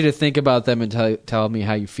just want you to think about them and tell me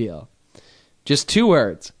how you feel. Just two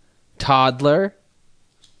words. Toddler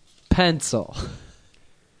Pencil.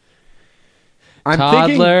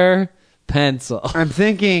 Toddler Pencil. I'm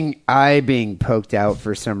thinking eye being poked out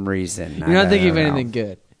for some reason. You're not thinking of anything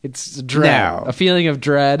good. It's dread. No. A feeling of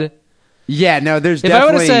dread. Yeah, no, there's If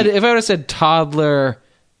definitely... I would have said toddler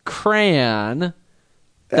crayon,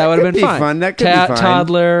 that would have been fine. That could be fun.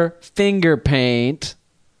 Toddler finger paint.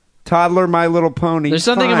 Toddler My Little Pony. There's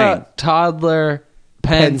something about toddler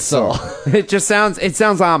pencil. It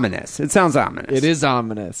sounds ominous. It sounds ominous. It is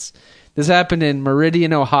ominous. This happened in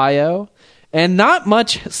Meridian, Ohio, and not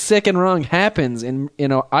much sick and wrong happens in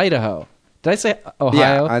Idaho. Did I say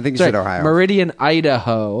Ohio? Yeah, I think you said Ohio. Meridian,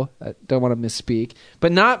 Idaho. I don't want to misspeak.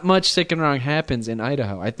 But not much sick and wrong happens in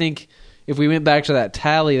Idaho. I think if we went back to that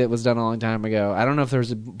tally that was done a long time ago, I don't know if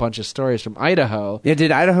there's a bunch of stories from Idaho. Yeah,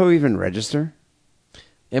 did Idaho even register?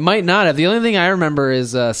 It might not have. The only thing I remember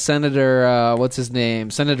is Senator, what's his name?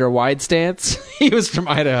 Senator Widestance. He was from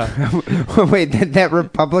Idaho. Wait, that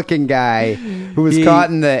Republican guy who was caught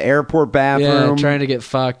in the airport bathroom, trying to get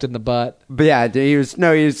fucked in the butt. But yeah, he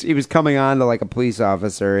was coming on to like a police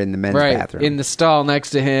officer in the men's bathroom, in the stall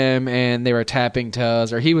next to him, and they were tapping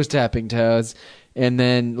toes, or he was tapping toes. And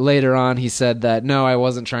then later on, he said that, no, I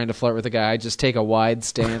wasn't trying to flirt with a guy. I just take a wide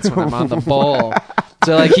stance when I'm on the bowl.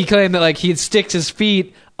 So, like, he claimed that, like, he'd stick his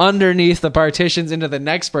feet underneath the partitions into the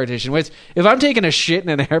next partition, which, if I'm taking a shit in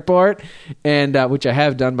an airport, and which I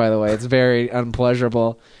have done, by the way, it's very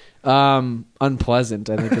unpleasurable. Unpleasant,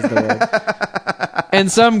 I think is the word.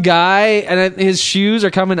 And some guy, and his shoes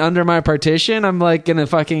are coming under my partition, I'm like gonna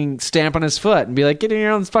fucking stamp on his foot and be like, get in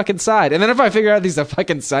your own fucking side. And then if I figure out he's a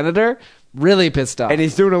fucking senator, really pissed off. And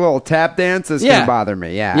he's doing a little tap dance, that's gonna bother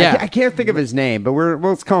me. Yeah. I can't think of his name, but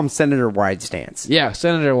let's call him Senator Widestance. Yeah,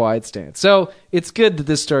 Senator Widestance. So it's good that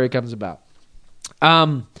this story comes about.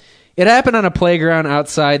 It happened on a playground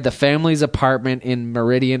outside the family's apartment in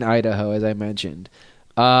Meridian, Idaho, as I mentioned.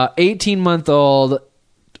 18-month-old,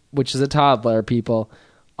 which is a toddler, people,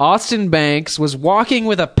 Austin Banks was walking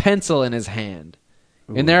with a pencil in his hand.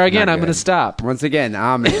 And there again, I'm going to stop. Once again,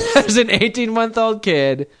 ominous. There's an 18-month-old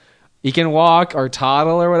kid. He can walk or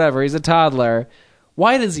toddle or whatever. He's a toddler.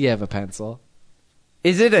 Why does he have a pencil?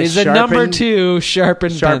 Is it a number 2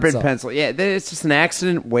 sharpened pencil? Yeah, it's just an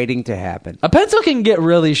accident waiting to happen. A pencil can get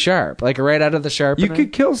really sharp, like right out of the sharpener. You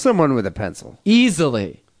could kill someone with a pencil.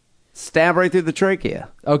 Easily. Stab right through the trachea.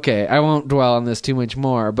 Okay, I won't dwell on this too much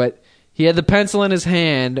more, but he had the pencil in his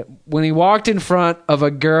hand when he walked in front of a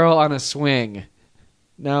girl on a swing.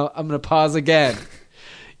 Now, I'm going to pause again.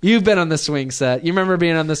 You've been on the swing set. You remember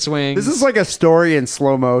being on the swing. This is like a story in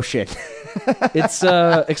slow motion. It's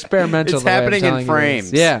experimental. It's happening in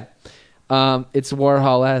frames. Yeah. It's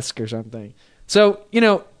Warhol-esque or something. So,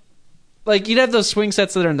 like you'd have those swing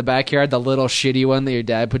sets that are in the backyard, the little shitty one that your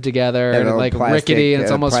dad put together, and like rickety, and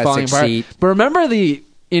it's almost falling apart. Seat. But remember the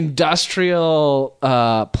industrial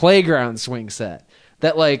playground swing set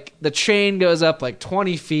that like the chain goes up like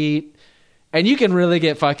 20 feet, and you can really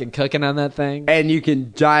get fucking cooking on that thing. And you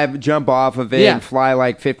can jump off of it and fly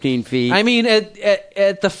like 15 feet. I mean,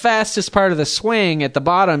 at the fastest part of the swing at the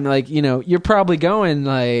bottom, like you're probably going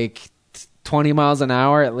like 20 miles an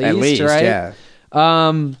hour at least, right?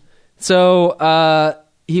 Yeah. So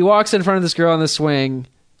he walks in front of this girl on the swing,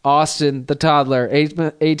 Austin, the toddler,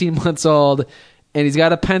 18 months old, and he's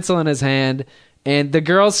got a pencil in his hand, and the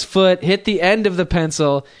girl's foot hit the end of the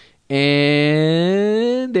pencil,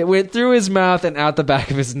 and it went through his mouth and out the back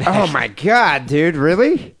of his neck. Oh, my God, dude.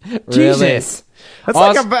 Really? Really? Jesus.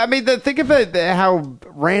 That's think of how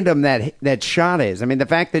random that shot is. I mean, the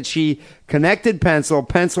fact that she connected pencil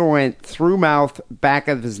went through mouth, back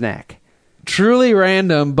of his neck. Truly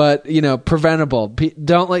random, but, preventable.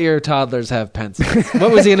 Don't let your toddlers have pencils. What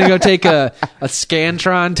was he going to go take a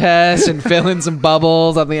Scantron test and fill in some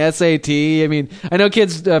bubbles on the SAT? I mean, I know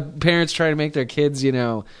parents try to make their kids,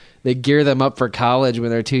 they gear them up for college when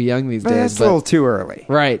they're too young these days. That's a little too early.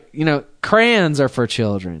 Right. Crayons are for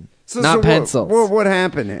children. Not pencils. What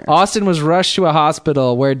happened here? Austin was rushed to a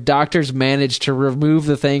hospital where doctors managed to remove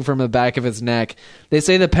the thing from the back of his neck. They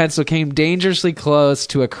say the pencil came dangerously close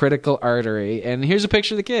to a critical artery. And here's a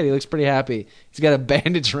picture of the kid. He looks pretty happy. He's got a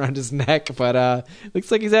bandage around his neck, but looks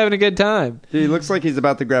like he's having a good time. He looks like he's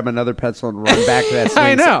about to grab another pencil and run back to that swing.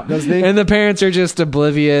 I know. Doesn't he? And the parents are just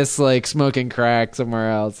oblivious, like smoking crack somewhere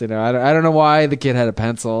else. I don't know why the kid had a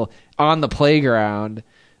pencil on the playground.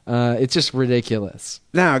 It's just ridiculous.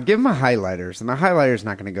 Now, give him a highlighters, and the highlighter's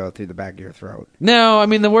not going to go through the back of your throat. No, I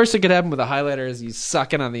mean, the worst that could happen with a highlighter is he's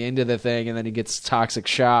sucking on the end of the thing, and then he gets toxic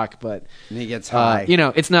shock, but... And he gets high.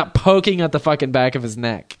 It's not poking at the fucking back of his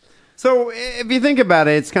neck. So, if you think about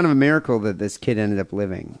it, it's kind of a miracle that this kid ended up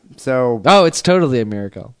living. So... Oh, it's totally a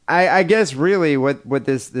miracle. I guess, really, what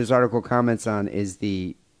this article comments on is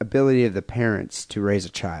the ability of the parents to raise a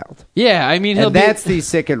child. Yeah, I mean, And that's the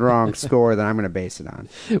sick and wrong score that I'm going to base it on.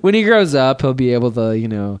 When he grows up, he'll be able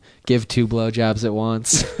to, give 2 blowjobs at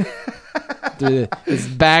once. His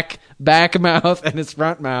back mouth and his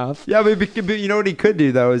front mouth. Yeah, but you know what he could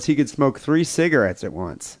do, though, is he could smoke 3 cigarettes at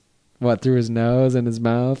once. What, through his nose and his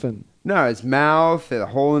mouth? No, his mouth, a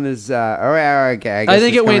hole in his... okay, I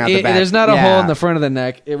think it went in. There's not a hole in the front of the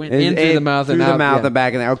neck. It went in through the mouth and out. Through the mouth and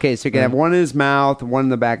back of the neck. Okay, so you can have one in his mouth, one in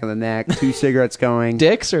the back of the neck, 2 cigarettes going.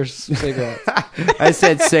 Dicks or cigarettes? I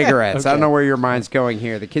said cigarettes. Okay. I don't know where your mind's going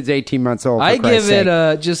here. The kid's 18 months old. I give it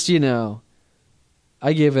I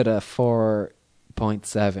give it a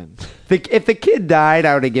 4.7. If the kid died,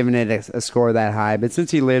 I would have given it a score that high. But since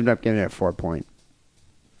he lived, I'm giving it a 4 point.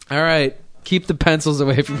 All right. Keep the pencils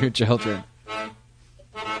away from your children.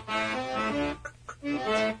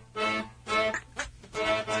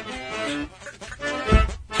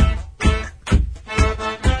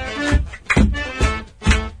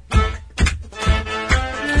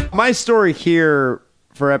 My story here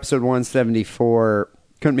for episode 174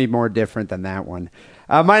 couldn't be more different than that one.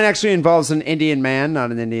 Mine actually involves an Indian man, not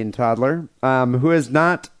an Indian toddler, who has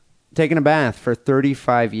not taken a bath for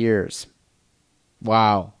 35 years.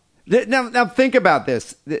 Wow. Now think about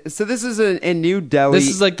this. So this is in New Delhi. This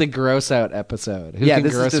is like the gross out episode. Who can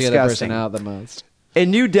gross the other person out the most? In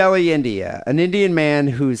New Delhi, India, an Indian man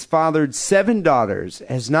who's fathered 7 daughters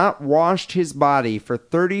has not washed his body for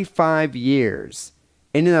 35 years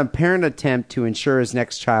in an apparent attempt to ensure his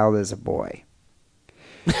next child is a boy.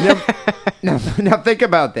 Now think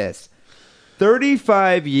about this.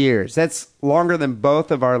 35 years. That's longer than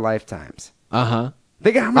both of our lifetimes. Uh-huh.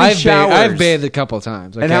 Think of how many showers. I've bathed a couple of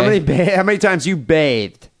times. Okay? And how many times you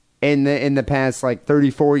bathed in the past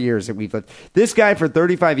 34 years that we've lived. This guy for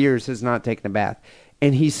 35 years has not taken a bath,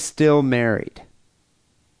 and he's still married.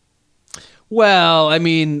 Well, I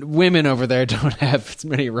mean, women over there don't have as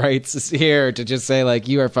many rights as here to just say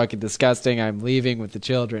you are fucking disgusting. I'm leaving with the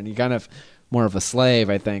children. You're kind of more of a slave,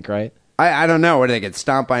 I think, right? I don't know. What, do they get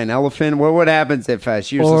stomped by an elephant? What happens if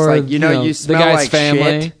she was just you smell the guy's like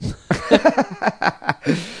family. Shit?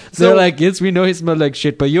 They're like, yes, we know he smelled like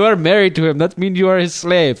shit, but you are married to him. That means you are his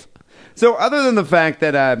slave. So other than the fact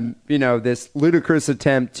that, this ludicrous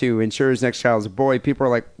attempt to ensure his next child is a boy, people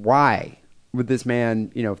are like, why would this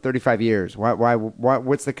man, 35 years? Why,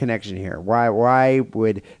 what's the connection here? Why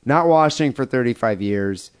would not washing for 35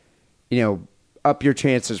 years, up your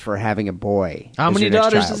chances for having a boy? How many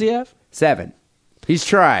daughters does he have? 7. He's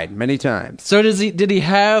tried many times. So did he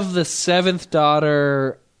have the 7th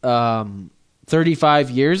daughter 35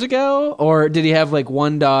 years ago? Or did he have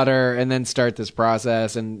one daughter and then start this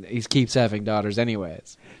process and he keeps having daughters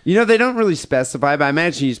anyways? They don't really specify, but I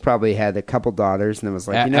imagine he's probably had a couple daughters and then was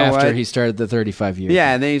like, after he started the 35 years.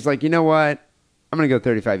 Yeah, and then he's like, you know what? I'm going to go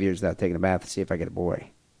 35 years without taking a bath to see if I get a boy.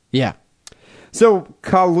 Yeah. So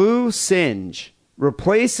Kalu Singe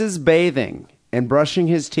replaces bathing and brushing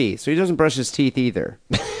his teeth. So he doesn't brush his teeth either.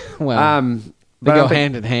 Well, they go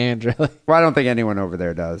hand in hand, really. Well, I don't think anyone over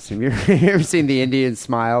there does. Have you ever seen the Indian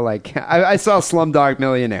smile? I saw Slumdog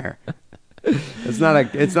Millionaire. It's not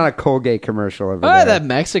a Colgate commercial over there. That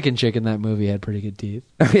Mexican chick in that movie had pretty good teeth.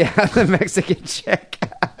 Yeah, the Mexican chick.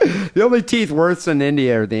 The only teeth worse in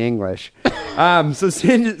India are the English.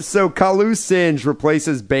 So Kalu Singe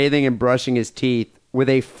replaces bathing and brushing his teeth with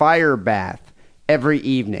a fire bath every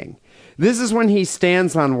evening. This is when he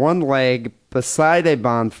stands on one leg beside a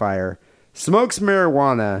bonfire, smokes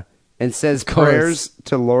marijuana, and says prayers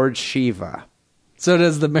to Lord Shiva. So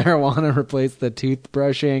does the marijuana replace the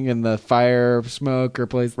toothbrushing and the fire smoke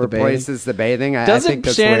replaces the bathing? Doesn't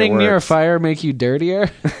standing near a fire make you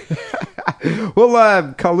dirtier?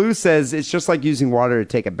 Well, Kalu says it's just like using water to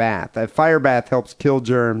take a bath. A fire bath helps kill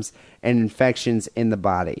germs and infections in the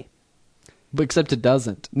body. But except it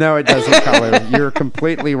doesn't. No, it doesn't, Kalu. You're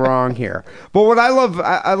completely wrong here. But what I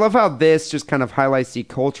love how this just kind of highlights the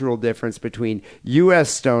cultural difference between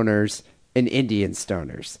U.S. stoners and Indian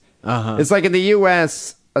stoners. Uh-huh. It's like in the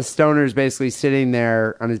U.S., a stoner is basically sitting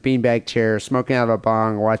there on his beanbag chair, smoking out of a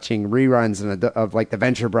bong, watching reruns of the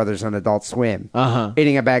Venture Brothers on Adult Swim,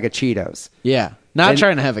 eating a bag of Cheetos. Yeah, not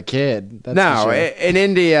trying to have a kid. That's no, for sure. In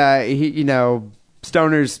India,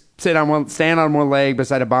 stoners stand on one leg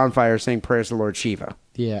beside a bonfire, saying prayers to Lord Shiva.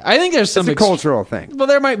 Yeah, I think there's some it's a cultural thing. Well,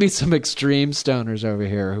 there might be some extreme stoners over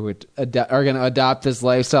here who are going to adopt this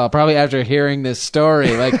lifestyle, probably after hearing this story.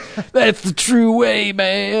 That's the true way,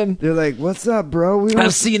 man. They're like, "What's up, bro?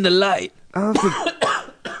 I've seen the light. I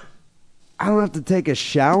don't have to take a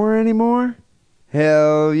shower anymore.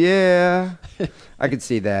 Hell yeah. I could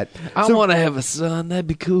see that. I want to have a son. That'd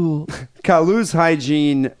be cool. Kalu's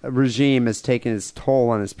hygiene regime has taken its toll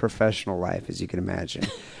on his professional life, as you can imagine.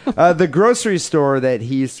 The grocery store that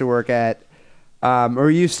he used to work at,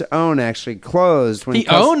 or used to own, actually closed. When He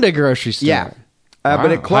owned a grocery store. Yeah. Wow,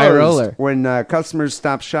 but it high roller. closed when customers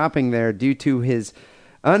stopped shopping there due to his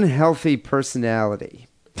unhealthy personality.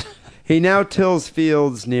 He now tills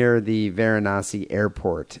fields near the Varanasi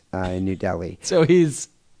airport in New Delhi. So he's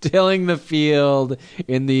tilling the field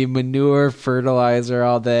in the manure fertilizer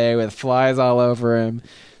all day with flies all over him.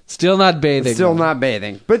 Still not bathing. Still not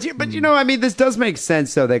bathing. But you know, I mean, this does make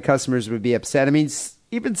sense, though, that customers would be upset. I mean,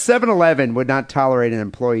 even 7-Eleven would not tolerate an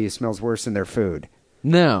employee who smells worse than their food.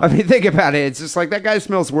 No. I mean, think about it. It's just like that guy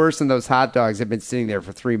smells worse than those hot dogs that have been sitting there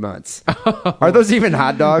for 3 months. Are those even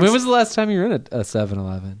hot dogs? When was the last time you were in a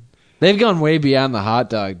 7-Eleven? They've gone way beyond the hot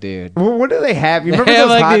dog, dude. Well, what do they have? You remember those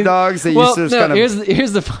like hot dogs that used to just kind of...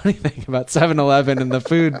 Here's the funny thing about 7-Eleven and the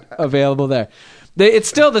food available there. It's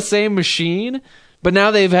still the same machine, but now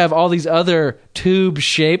they have all these other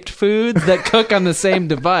tube-shaped foods that cook on the same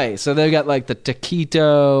device. So they've got like the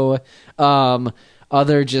taquito,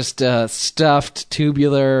 other just stuffed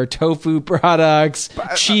tubular tofu products,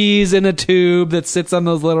 cheese in a tube that sits on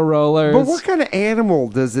those little rollers. But what kind of animal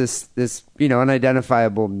does this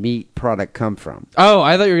unidentifiable meat product come from? Oh,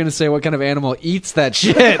 I thought you were going to say what kind of animal eats that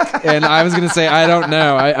shit. And I was going to say, I don't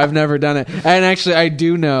know. I've never done it. And actually, I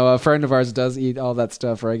do know a friend of ours does eat all that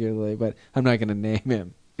stuff regularly, but I'm not going to name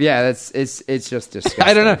him. Yeah, it's just disgusting.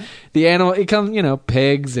 I don't know. The animal, it comes,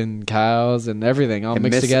 pigs and cows and everything all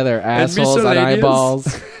mixed together. Assholes and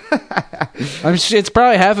eyeballs. It's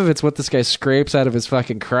probably half of it's what this guy scrapes out of his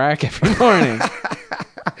fucking crack every morning.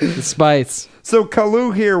 The spice. So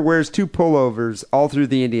Kalu here wears 2 pullovers all through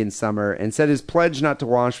the Indian summer and said his pledge not to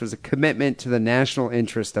wash was a commitment to the national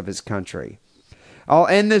interest of his country. I'll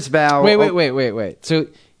end this vow... Wait. So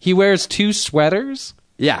he wears 2 sweaters?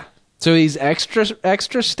 Yeah. So he's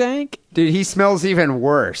extra stank? Dude, he smells even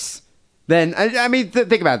worse. Then, I mean,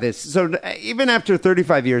 think about this. So even after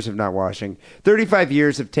 35 years of not washing, 35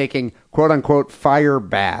 years of taking quote-unquote fire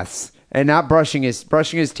baths and not brushing his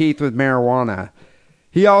teeth with marijuana,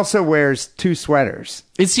 he also wears 2 sweaters.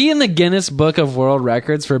 Is he in the Guinness Book of World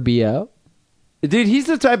Records for BO? Dude, he's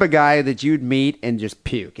the type of guy that you'd meet and just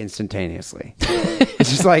puke instantaneously. It's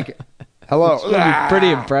just like... Hello. Pretty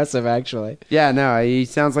impressive, actually. Yeah, no, he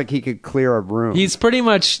sounds like he could clear a room. He's pretty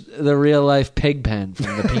much the real-life Pigpen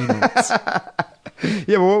from the Peanuts.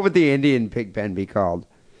 Yeah, but what would the Indian Pigpen be called?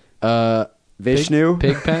 Vishnu?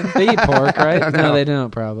 Pigpen? They eat pork, right? No, they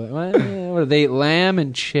don't, probably. What, they eat lamb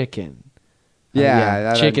and chicken.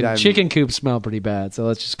 Yeah. Chicken coops smell pretty bad, so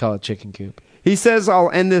let's just call it chicken coop. He says,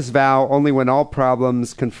 I'll end this vow only when all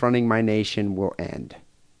problems confronting my nation will end.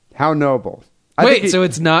 How noble. Wait, so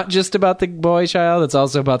it's not just about the boy child? It's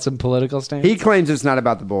also about some political stance? He claims it's not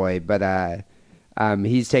about the boy, but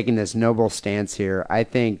he's taking this noble stance here. I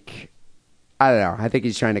don't know. I think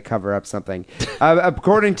he's trying to cover up something.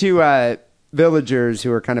 According to villagers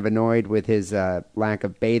who are kind of annoyed with his lack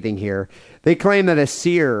of bathing here, they claim that a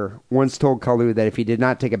seer once told Kalu that if he did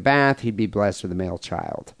not take a bath, he'd be blessed with a male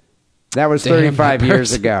child. That was 35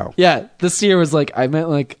 years ago. Yeah, the seer was like, I meant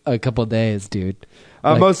like a couple days, dude.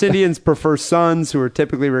 Most Indians prefer sons who are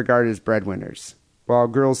typically regarded as breadwinners, while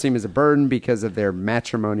girls seem as a burden because of their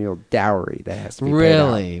matrimonial dowry that has to be paid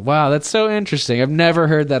out. Really? Wow, that's so interesting. I've never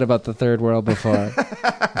heard that about the third world before.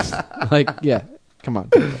 Yeah, come on.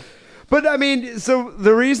 But, I mean, so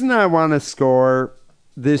the reason I want to score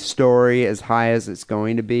this story as high as it's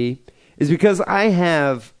going to be is because I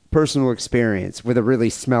have personal experience with a really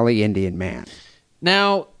smelly Indian man.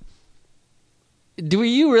 Now... do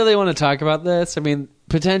you really want to talk about this? I mean,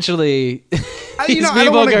 potentially, these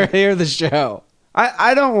people can hear the show.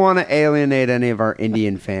 I don't want to alienate any of our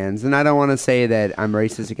Indian fans, and I don't want to say that I'm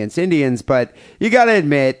racist against Indians, but you got to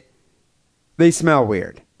admit, they smell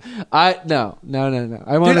weird. No.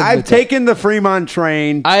 I've taken the Fremont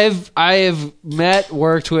train. I have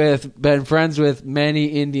worked with, been friends with many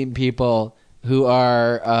Indian people who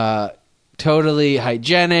are totally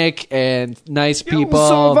hygienic and nice people.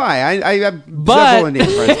 So have I. I have several Indian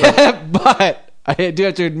friends. But I do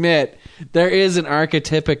have to admit, there is an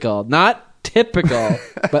archetypical, not typical,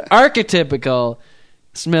 but archetypical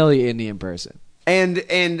smelly Indian person.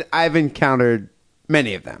 And I've encountered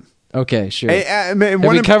many of them. Okay, sure. Have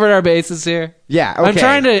we covered our bases here? Yeah,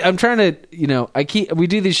 okay. I'm trying to, we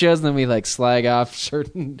do these shows and then we like slag off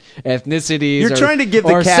certain ethnicities. You're trying to give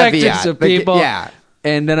the caveat. Sectors of people. Yeah.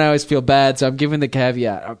 And then I always feel bad, so I'm giving the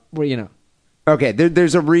caveat. Okay,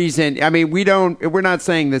 there's a reason. I mean, we're not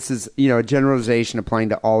saying this is, a generalization applying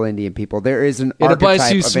to all Indian people. There is an archetype applies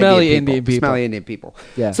to of smelly Indian people. Smelly Indian people.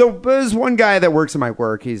 Yeah. So there's one guy that works in my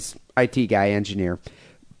work. He's IT guy, engineer.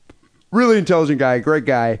 Really intelligent guy, great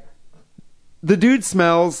guy. The dude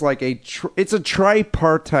smells like it's a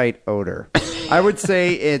tripartite odor. I would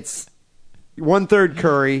say it's 1/3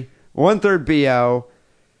 curry, 1/3 BO,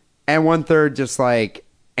 and 1/3 just like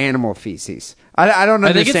animal feces. I don't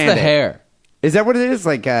understand. I think it's the hair. Is that what it is?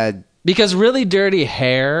 Like, because really dirty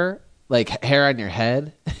hair, like hair on your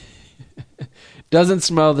head, doesn't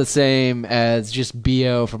smell the same as just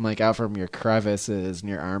BO from like out from your crevices and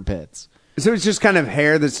your armpits. So it's just kind of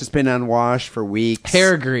hair that's just been unwashed for weeks.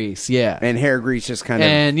 Hair grease, yeah. And hair grease just kind of...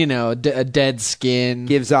 And, a dead skin.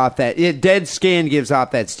 Gives off that... dead skin gives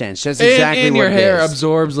off that stench. That's exactly and what your it hair is.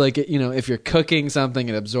 absorbs, like, if you're cooking something,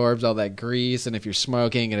 it absorbs all that grease. And if you're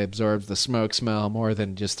smoking, it absorbs the smoke smell more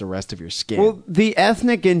than just the rest of your skin. Well, the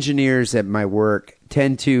ethnic engineers at my work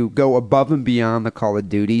tend to go above and beyond the call of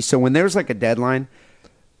duty. So when there's like a deadline,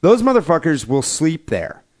 those motherfuckers will sleep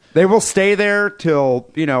there. They will stay there till,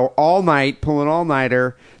 all night, pull an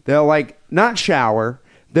all-nighter. They'll, not shower.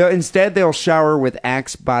 Instead, they'll shower with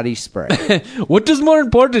Axe body spray. What is more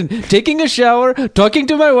important? Taking a shower, talking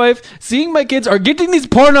to my wife, seeing my kids, or getting these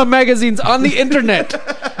porno magazines on the internet?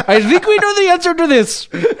 I think we know the answer to this.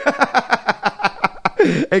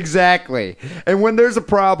 Exactly. And when there's a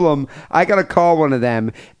problem, I got to call one of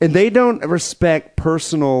them, and they don't respect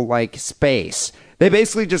personal, space. They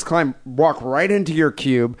basically just walk right into your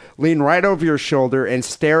cube, lean right over your shoulder, and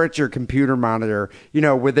stare at your computer monitor,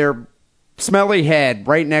 with their smelly head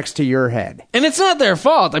right next to your head. And it's not their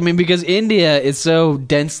fault. I mean, because India is so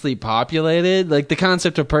densely populated, the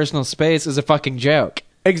concept of personal space is a fucking joke.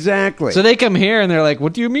 Exactly. So they come here and they're like,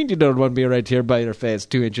 "What do you mean you don't want me right here by your face,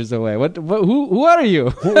 2 inches away? Who are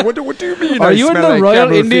you? What do you mean? Are you in the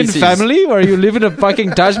royal Indian family, or you live in a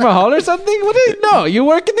fucking Taj Mahal or something? No, you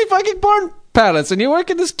work in the fucking porn palace and you work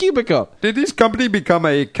in this cubicle. Did this company become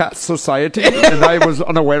a cat society and I was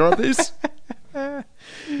unaware of this?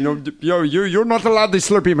 You're not allowed the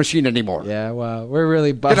Slurpee machine anymore. Yeah, wow. We're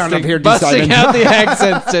really busting busting out the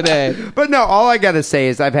accents today. But no, all I got to say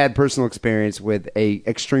is I've had personal experience with a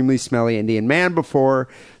extremely smelly Indian man before.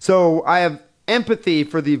 So I have empathy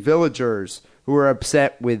for the villagers who are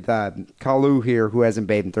upset with Kalu here, who hasn't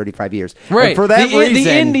bathed in 35 years. Right. And for that reason,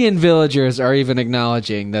 the Indian villagers are even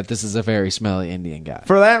acknowledging that this is a very smelly Indian guy.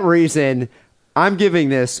 For that reason, I'm giving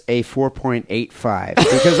this a 4.85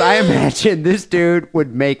 because I imagine this dude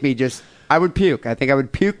would make me I would puke. I think I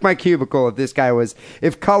would puke my cubicle if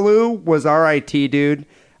Kalu was our IT dude,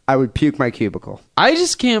 I would puke my cubicle. I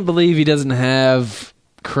just can't believe he doesn't have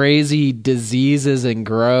crazy diseases and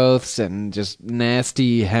growths and just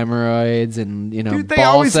nasty hemorrhoids and dude, they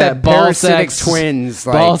always have parasitic twins,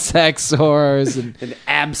 ball sack sores and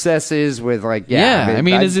abscesses with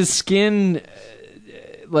is his skin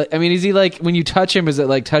is he when you touch him, is it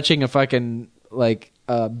like touching a fucking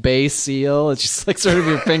bay seal? It's just sort of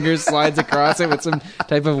your finger slides across it with some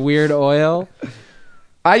type of weird oil.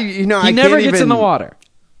 He never gets in the water.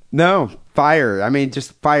 No. Fire.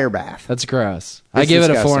 Just fire bath. That's gross. I give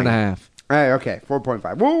it a 4.5. All right, okay,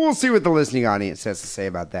 4.5. We'll see what the listening audience has to say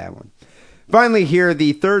about that one. Finally here,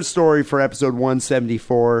 the third story for episode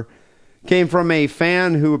 174 came from a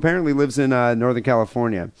fan who apparently lives in Northern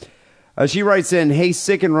California. She writes in, "Hey,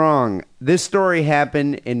 sick and wrong. This story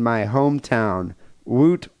happened in my hometown.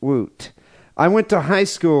 Woot woot. I went to high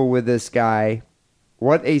school with this guy.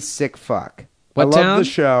 What a sick fuck. What I love town? the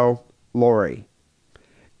show. Lori.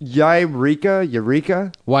 Eureka?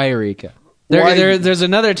 There's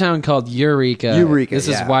another town called Eureka. This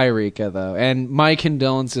is yeah. Wairika, though. And my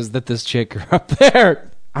condolences that this chick grew up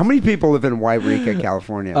there. How many people live in Wairika,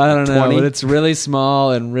 California? I don't know, 20? but it's really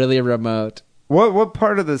small and really remote. What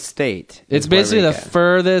part of the state? It's basically the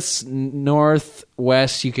furthest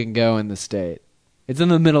northwest you can go in the state. It's in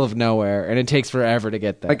the middle of nowhere, and it takes forever to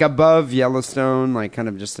get there. Like above Yellowstone, kind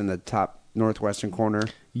of just in the top northwestern corner.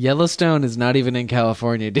 Yellowstone is not even in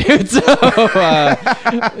California, dude. So, what's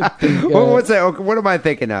that? What am I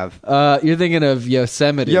thinking of? You're thinking of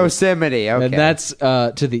Yosemite. Yosemite, okay. And that's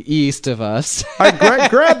to the east of us. All right,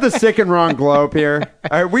 grab the sick and wrong globe here.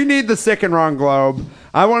 All right, we need the sick and wrong globe.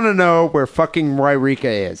 I want to know where fucking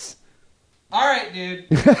Wairika is. All right, dude.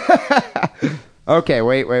 Okay,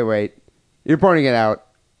 wait. You're pointing it out.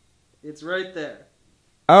 It's right there.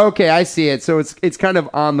 Okay, I see it. So it's kind of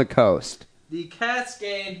on the coast. The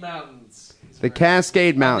Cascade Mountains. The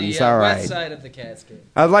Cascade Mountains, all right. West side of the Cascade.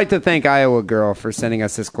 I'd like to thank Iowa Girl for sending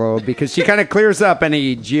us this globe because she kind of clears up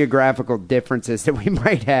any geographical differences that we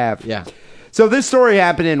might have. Yeah. So this story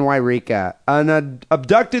happened in Wairika. An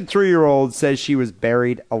abducted 3-year-old says she was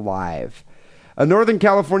buried alive. A Northern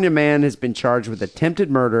California man has been charged with attempted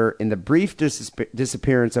murder in the brief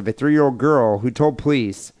disappearance of a 3-year-old girl who told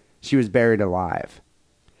police she was buried alive.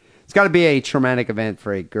 It's got to be a traumatic event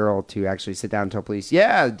for a girl to actually sit down and tell police,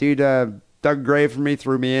 yeah, dude dug a grave for me,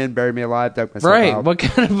 threw me in, buried me alive, dug myself out. Right. What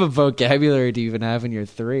kind of a vocabulary do you even have in your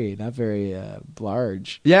 3? Not very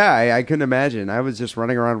large. Yeah, I couldn't imagine. I was just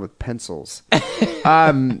running around with pencils.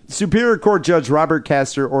 Superior Court Judge Robert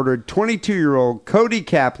Castor ordered 22-year-old Cody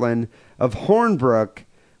Kaplan of Hornbrook,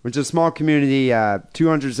 which is a small community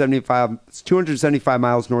 275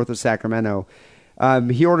 miles north of Sacramento.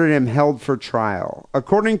 He ordered him held for trial.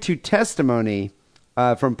 According to testimony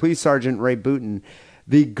from Police Sergeant Ray Booton,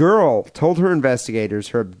 the girl told her investigators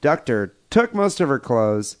her abductor took most of her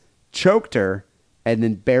clothes, choked her, and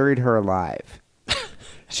then buried her alive.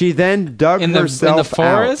 She then dug herself out. In the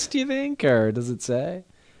forest, you think? Or does it say?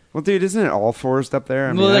 Well, dude, isn't it all forest up there?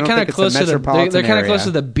 I mean, well, they're kind of close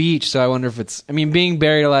to the beach, so I wonder if it's... I mean, being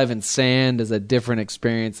buried alive in sand is a different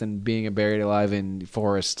experience than being buried alive in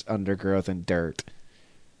forest, undergrowth, and dirt.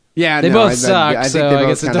 Yeah, they both suck, so I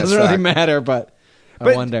guess it doesn't really matter, but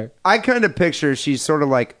I wonder. I kind of picture she's sort of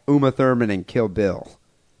like Uma Thurman in Kill Bill.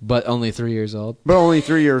 But only 3 years old? But only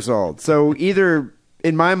 3 years old. So either,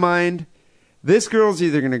 in my mind... This girl's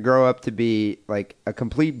either going to grow up to be like a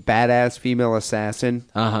complete badass female assassin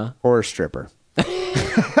or a stripper.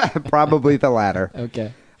 Probably the latter.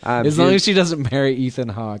 Okay. As long as she doesn't marry Ethan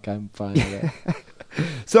Hawke, I'm fine with it.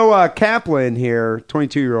 So Kaplan here,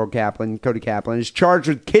 22-year-old Kaplan, Cody Kaplan, is charged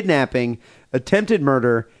with kidnapping, attempted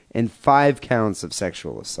murder, and 5 counts of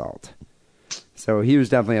sexual assault. So he was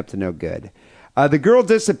definitely up to no good. The girl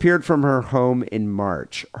disappeared from her home in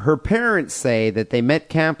March. Her parents say that they met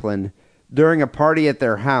Kaplan during a party at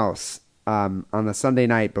their house on a Sunday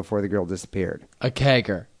night before the girl disappeared. A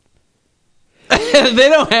kegger. They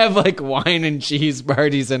don't have like wine and cheese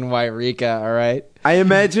parties in Wairika, all right? I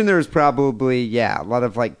imagine there's probably, a lot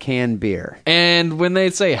of like canned beer. And when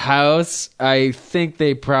they say house, I think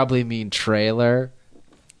they probably mean trailer.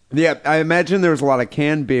 Yeah, I imagine there was a lot of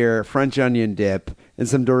canned beer, French onion dip, and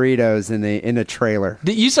some Doritos in a trailer.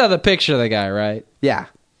 You saw the picture of the guy, right? Yeah.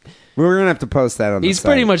 We're going to have to post that on the site. He's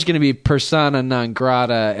pretty much going to be persona non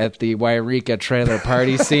grata at the Wairika trailer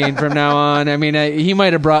party scene from now on. I mean, he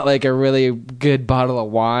might have brought like a really good bottle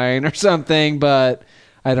of wine or something, but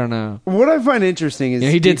I don't know. What I find interesting is...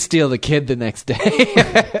 he did steal the kid the next day.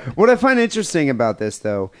 What I find interesting about this,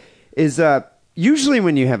 though, is usually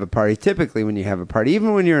when you have a party, typically when you have a party,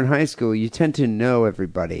 even when you're in high school, you tend to know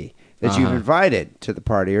everybody that you've invited to the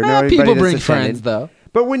party. Or know everybody people that's bring attended. friends, though.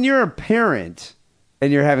 But when you're a parent...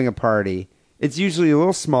 and you're having a party, it's usually a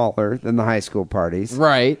little smaller than the high school parties.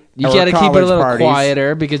 Right. You got to keep it a little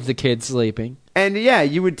quieter because the kid's sleeping. And yeah,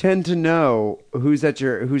 you would tend to know who's at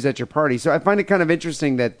your party. So I find it kind of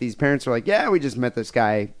interesting that these parents are like, yeah, we just met this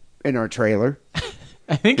guy in our trailer.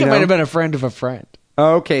 I think it might have been a friend of a friend.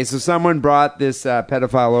 Oh, okay, so someone brought this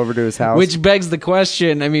pedophile over to his house. Which begs the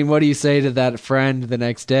question, I mean, what do you say to that friend the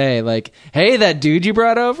next day? Like, hey, that dude you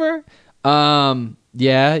brought over?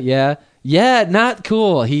 Yeah, not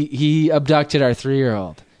cool. He abducted our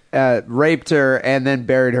 3-year-old. Raped her and then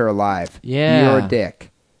buried her alive. Yeah. You're a dick.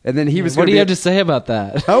 And then he was. What do you have to say about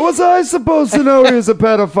that? How was I supposed to know he was a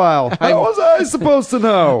pedophile? How was I supposed to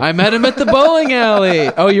know? I met him at the bowling alley.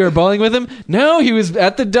 Oh, you were bowling with him? No, he was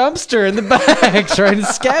at the dumpster in the back trying to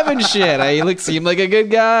scavenge shit. He seemed like a good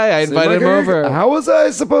guy. I invited him over. How was I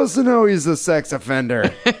supposed to know he's a sex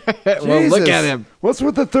offender? Well, look at him. What's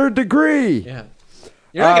with the 3rd degree? Yeah.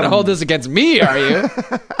 You're not going to hold this against me, are you?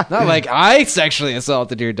 Not like I sexually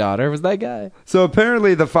assaulted your daughter. It was that guy. So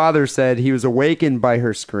apparently the father said he was awakened by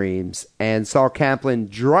her screams and saw Kaplan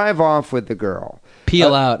drive off with the girl.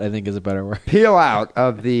 Peel out, I think is a better word. Peel out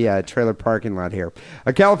of the trailer parking lot here.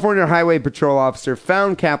 A California Highway Patrol officer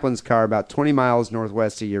found Kaplan's car about 20 miles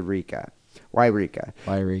northwest of Wairika.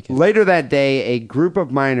 Later that day, a group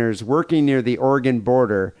of miners working near the Oregon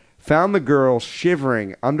border found the girl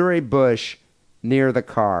shivering under a bush near the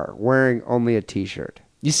car, wearing only a t-shirt.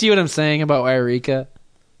 You see what I'm saying about Wairika?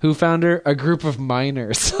 Who found her? A group of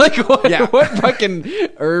miners. Like, what fucking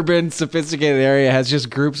urban, sophisticated area has just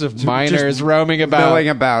groups of miners roaming about? Milling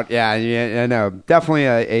about, yeah, I know. Definitely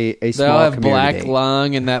a small they all have community. black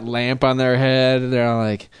lung and that lamp on their head. They're all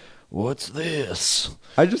like, what's this?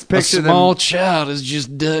 I just picture a small child is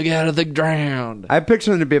just dug out of the ground. I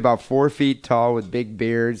picture them to be about 4 feet tall with big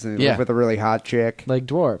beards and live with a really hot chick. Like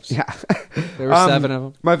dwarves. Yeah. There were 7 of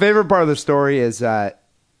them. My favorite part of the story is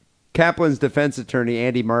Kaplan's defense attorney,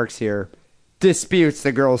 Andy Marks here, disputes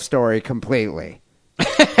the girl's story completely.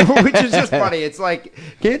 Which is just funny. It's like,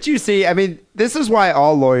 can't you see? I mean, this is why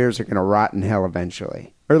all lawyers are going to rot in hell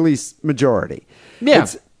eventually, or at least majority. Yeah.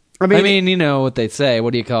 I mean, you know what they say.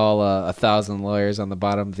 What do you call 1,000 lawyers on the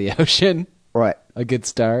bottom of the ocean? What? A good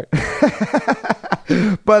start.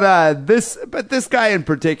 But this guy in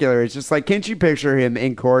particular is just like, can't you picture him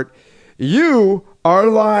in court? You are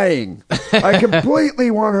lying. I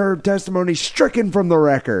completely want her testimony stricken from the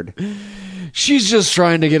record. She's just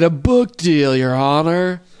trying to get a book deal, Your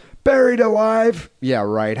Honor. Buried alive? Yeah,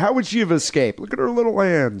 right. How would she have escaped? Look at her little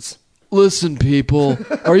hands. Listen, people,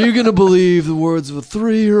 are you going to believe the words of a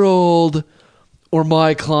 3-year-old or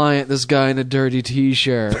my client, this guy in a dirty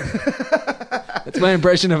T-shirt? That's my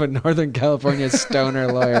impression of a Northern California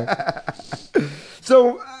stoner lawyer.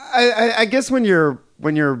 So I guess when you're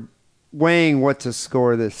weighing what to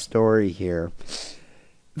score this story here,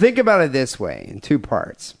 think about it this way in 2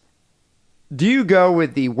 parts. Do you go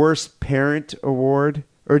with the worst parent award,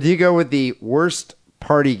 or do you go with the worst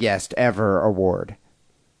party guest ever award?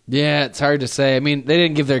 Yeah, it's hard to say. I mean, they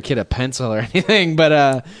didn't give their kid a pencil or anything,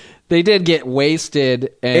 but they did get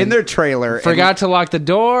wasted and in their trailer. Forgot to lock the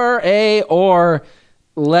door, or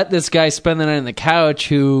let this guy spend the night on the couch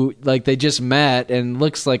who, like, they just met and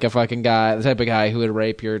looks like a fucking guy, the type of guy who would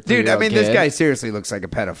rape your 3-year-old Dude, I mean, kid. this guy seriously looks like a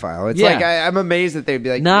pedophile. It's Yeah. like, I'm amazed that they'd be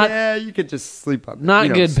like, yeah, you could just sleep on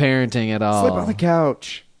Not good parenting at all. Sleep on the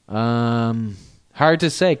couch. Hard to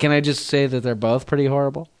say. Can I just say that they're both pretty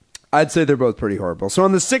horrible? I'd say they're both pretty horrible. So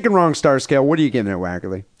on the sick and wrong star scale, what are you giving it,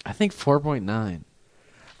 Wackerle? I think 4.9.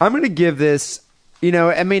 I'm going to give this,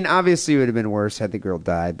 I mean, obviously it would have been worse had the girl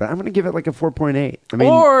died, but I'm going to give it like a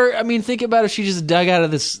 4.8. I mean, think about if she just dug out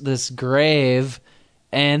of this grave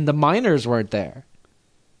and the miners weren't there.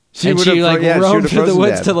 She roamed through the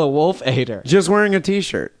woods till the wolf ate her. Just wearing a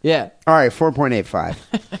T-shirt. Yeah. All right,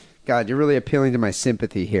 4.85. God, you're really appealing to my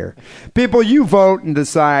sympathy here. People, you vote and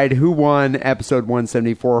decide who won episode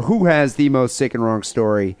 174. Who has the most sick and wrong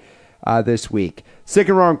story this week?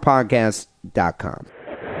 sickandwrongpodcast.com.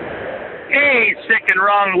 Hey, sick and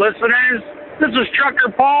wrong listeners. This is Trucker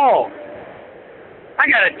Paul. I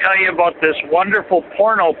got to tell you about this wonderful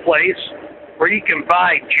porno place where you can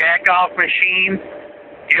buy jack-off machines,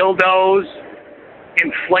 dildos,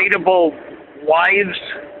 inflatable wives.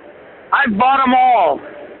 I've bought them all.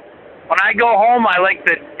 When I go home, I like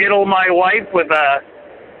to diddle my wife with a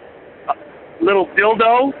little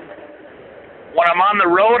dildo. When I'm on the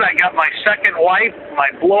road, I got my second wife,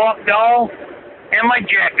 my blow-up doll, and my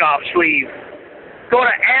jack-off sleeve. Go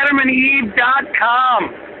to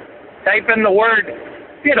adamandeve.com. Type in the word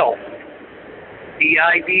diddle,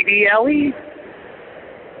 D-I-D-D-L-E,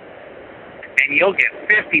 and you'll get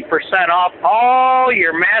 50% off all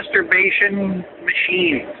your masturbation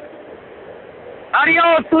machines.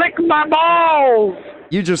 Adios, lick my balls!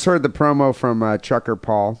 You just heard the promo from Trucker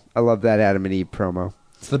Paul. I love that Adam and Eve promo.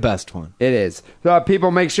 It's the best one. It is. So,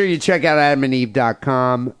 people, make sure you check out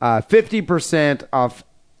adamandeve.com. 50% off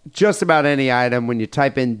just about any item when you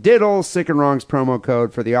type in Diddle, Sick and Wrong's promo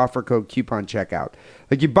code for the offer code coupon checkout.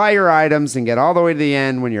 Like, you buy your items and get all the way to the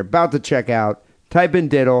end when you're about to check out, type in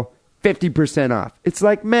Diddle, 50% off. It's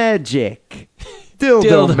like magic.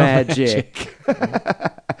 Dildo magic.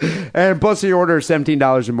 And plus, if you order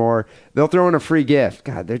 $17 or more, they'll throw in a free gift.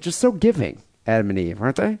 God, they're just so giving, Adam and Eve,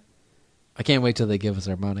 aren't they? I can't wait till they give us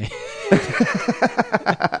our money.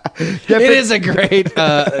 It is a great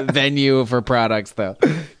venue for products, though.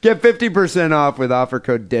 Get 50% off with offer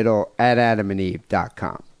code DIDDLE at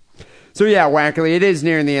adamandeve.com. So, yeah, Wackerle, it is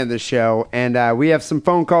nearing the end of the show, and we have some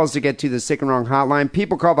phone calls to get to the Sick and Wrong hotline.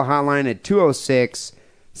 People call the hotline at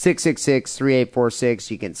 206-666-3846.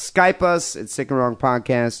 You can Skype us at Sick and Wrong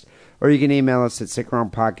Podcast, or you can email us at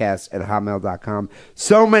sickandwrongpodcast@hotmail.com.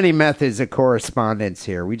 So many methods of correspondence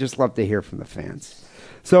here. We just love to hear from the fans.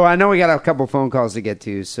 So I know we got a couple phone calls to get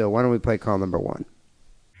to, so why don't we play call number 1?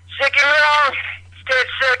 Sick and wrong, stay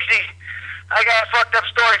sexy. I got a fucked up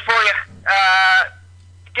story for you.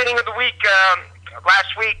 Beginning of the week,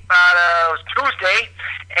 last week, it was Tuesday,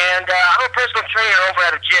 and I'm a personal trainer over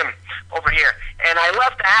at a gym over here. And I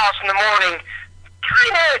left the house in the morning,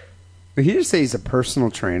 kind of... Did he just say he's a personal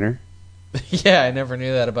trainer? Yeah, I never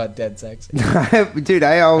knew that about Dead Sexy. Dude,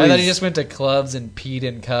 I thought he just went to clubs and peed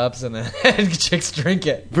in cups and then had chicks drink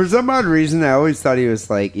it. For some odd reason, I always thought he was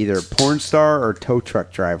like either a porn star or tow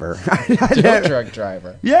truck driver. Tow truck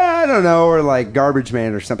driver? Yeah, I don't know, or like garbage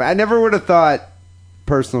man or something. I never would have thought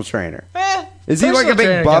personal trainer. Is he like a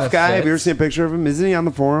big buff guy? Have you ever seen a picture of him? Isn't he on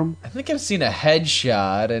the forum? I think I've seen a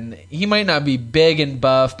headshot, and he might not be big and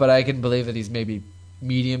buff, but I can believe that he's maybe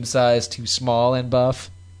medium-sized, too small and buff.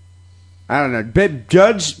 I don't know. But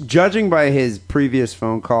judging by his previous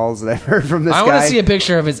phone calls that I've heard from this guy, I want to see a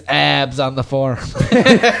picture of his abs on the forum.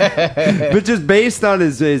 but just based on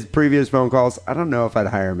his previous phone calls, I don't know if I'd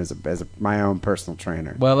hire him as my own personal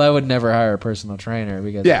trainer. Well, I would never hire a personal trainer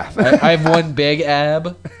because Yeah. I have one big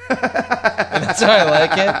ab, and that's how I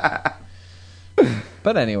like it.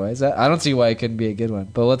 But anyways, I don't see why it couldn't be a good one.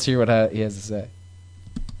 But let's hear what he has to say.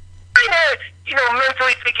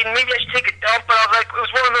 Mentally thinking maybe I should take a dump, but I was like, it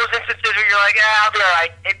was one of those instances where you're like, I'll be all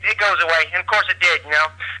right. It goes away, and of course it did,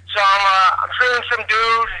 So I'm training some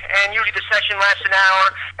dude, and usually the session lasts an hour,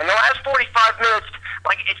 and the last 45 minutes,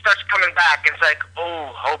 like, it starts coming back, and it's like,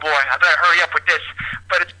 oh boy, I better hurry up with this.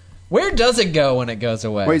 But it's Where does it go when it goes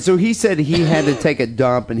away? Wait, so he said he had to take a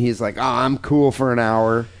dump, and he's like, I'm cool for an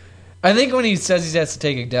hour. I think when he says he has to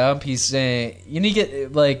take a dump, he's saying you need to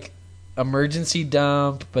get like emergency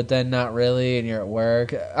dump, but then not really, and you're at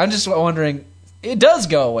work. I'm just wondering, it does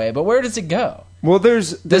go away, but where does it go? Well,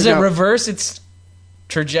 does it reverse its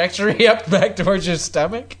trajectory up back towards your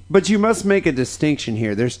stomach? But you must make a distinction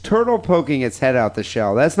here. There's turtle poking its head out the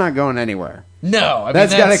shell. That's not going anywhere. No, I mean,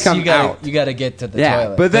 that's got to come out. You got to get to the yeah,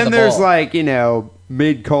 toilet. but then there's bowl. like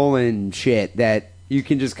mid-colon shit that you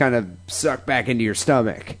can just kind of suck back into your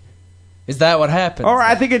stomach. Is that what happens? Or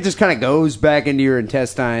I think it just kind of goes back into your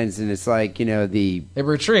intestines, and it's like, it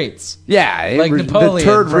retreats. Yeah. Like Napoleon the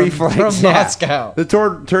turd from reflex. Moscow. The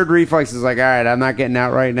turd reflex is like, all right, I'm not getting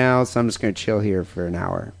out right now, so I'm just going to chill here for an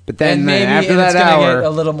hour. But then after that it's hour, get a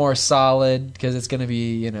little more solid because it's going to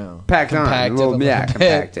be, packed compacted on.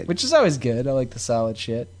 Compacted. Which is always good. I like the solid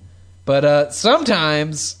shit. But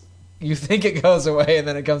sometimes you think it goes away, and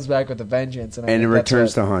then it comes back with a vengeance. And it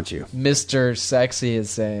returns to haunt you. Mr. Sexy is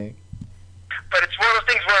saying. But it's one of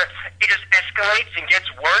those things where it just escalates and gets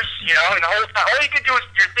worse, and the whole time, all you can do is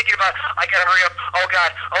you're thinking about, I gotta hurry up, oh god,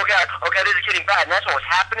 this is getting bad, and that's what was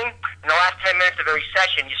happening. In the last 10 minutes of every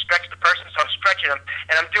session, you stretch the person, so I'm stretching him,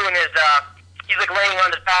 and I'm doing his, he's like laying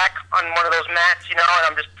on his back on one of those mats, and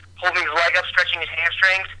I'm just holding his leg up, stretching his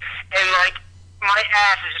hamstrings, and like, my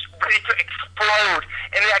ass is just ready to explode,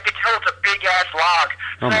 and I could tell it's a big ass log.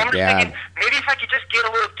 So I'm just thinking, maybe if I could just get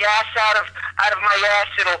a little gas out of my ass,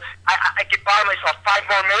 I could buy myself 5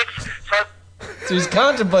 more minutes. So he's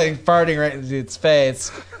contemplating farting right into its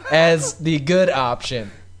face as the good option.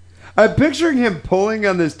 I'm picturing him pulling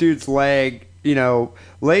on this dude's leg,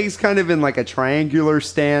 legs kind of in like a triangular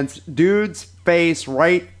stance, dude's face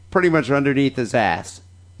right pretty much underneath his ass.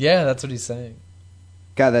 Yeah, that's what he's saying.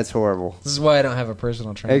 God, that's horrible. This is why I don't have a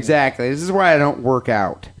personal trainer. Exactly. This is why I don't work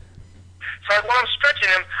out. So while I'm stretching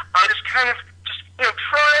him, I'm just kind of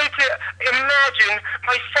trying to imagine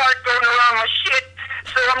my fart going around my shit.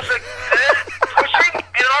 So I'm just like, pushing,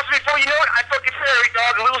 and also before you know it, I fucking fairy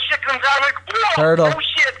dog, a little shit comes out, I'm like, whoa, Turtle. Oh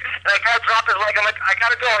shit. And I gotta drop his leg, I'm like, I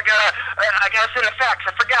gotta go, I gotta send a fax,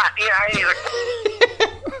 I forgot. He's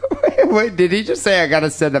like, Wait, did he just say I gotta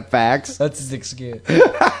send a fax? That's his excuse.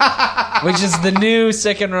 Which is the new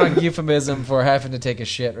sick and wrong euphemism for having to take a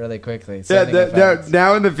shit really quickly.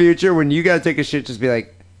 Now in the future, when you gotta take a shit, just be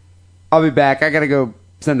like, I'll be back. I gotta go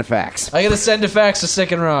send a fax. I gotta send a fax to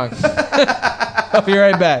sick and wrong. I'll be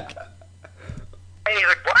right back. And he's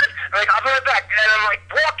like, what? I'm like, I'll be right back. And I'm like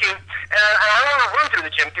walking, and I don't want to run through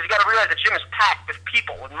the gym, because you gotta realize the gym is packed with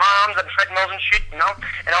people, with moms and treadmills and shit, And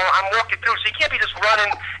I'm walking through, so you can't be just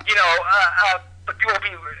running, but people will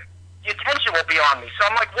be, the attention will be on me. So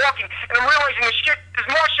I'm like walking, and I'm realizing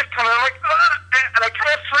there's more shit coming. I'm like, and I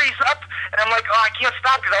kind of freeze up, and I'm like, I can't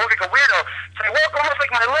stop because I look like a weirdo. So I walk almost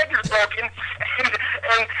like my leg is broken,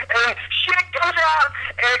 and shit comes out,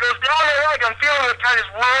 and it goes down my leg. I'm feeling it kind of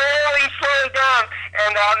slowing down, and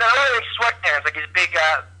then I'm wearing sweatpants, like these big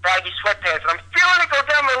baggy sweatpants, and I'm feeling it go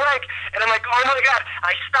down my leg, and I'm like, oh my god.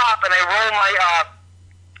 I stop, and I roll my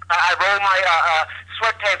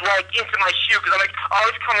sweatpants leg into my shoe because I'm like, oh,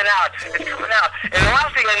 it's coming out. And the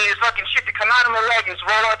last thing I need is fucking shit to come out of my leg and just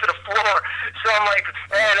roll onto the floor. So I'm like,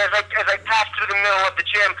 man, as I pass through the middle of the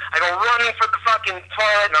gym, I go running for the fucking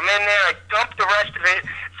toilet, and I'm in there, I dump the rest of it,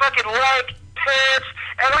 fucking leg, pants,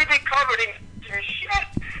 everything covered in shit.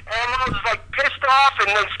 And I was just like pissed off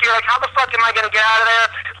and then scared, like, how the fuck am I gonna get out of there?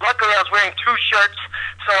 Luckily I was wearing 2 shirts,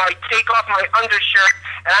 so I take off my undershirt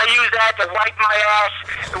and I use that to wipe my ass,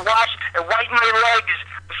 to wash and wipe my legs.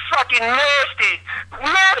 Fucking nasty,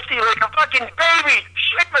 like a fucking baby.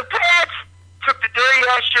 Shit my pants. Took the dirty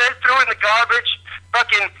ass shirt, threw it in the garbage.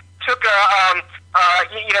 Fucking took the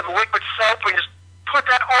liquid soap and just put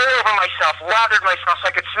that all over myself, lathered myself so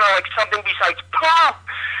I could smell like something besides poo.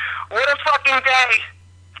 What a fucking day.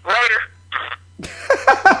 Later.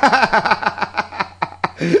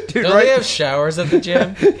 Dude, Don't they have showers at the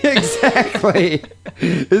gym? Exactly.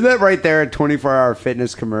 Isn't that right there a 24-hour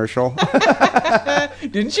fitness commercial?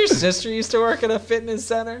 Didn't your sister used to work at a fitness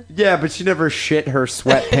center? Yeah, but she never shit her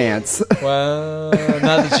sweatpants. Well,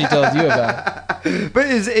 not that she told you about it.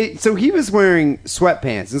 But so he was wearing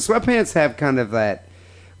sweatpants, and sweatpants have kind of that...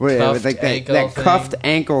 Cuffed like ankle that cuffed thing.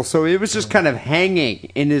 ankle, so it was just kind of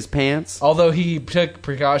hanging in his pants. Although he took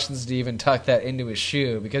precautions to even tuck that into his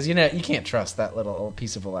shoe, because you can't trust that little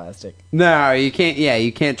piece of elastic. No, you can't. Yeah,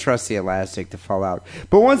 you can't trust the elastic to fall out.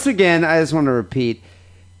 But once again, I just want to repeat,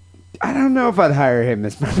 I don't know if I'd hire him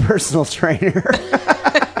as my personal trainer.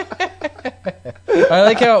 I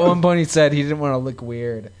like how at one point he said he didn't want to look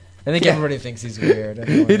weird. I think everybody thinks he's weird.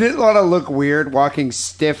 He didn't want to look weird walking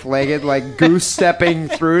stiff-legged, like goose-stepping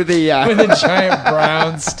through the... with a giant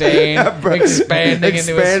brown stain expanding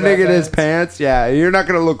in his pants. Yeah, you're not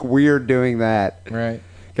going to look weird doing that. Right.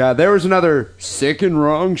 God, there was another sick and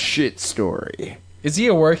wrong shit story. Is he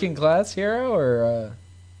a working class hero or...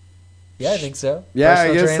 Yeah, I think so. Yeah,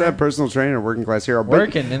 Personal I guess trainer? Personal trainer, working class hero.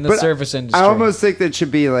 Working in the service industry. I almost think that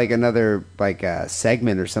should be like another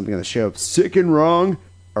segment or something on the show. Sick and wrong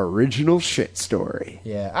original shit story.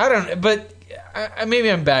 Yeah, I don't. But maybe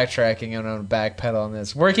I'm backtracking and I'm backpedal on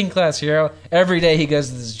this. Working class hero. Every day he goes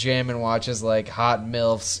to this gym and watches like hot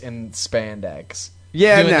milfs in spandex.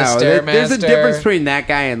 Yeah, doing no, the there's a Stairmaster. difference between that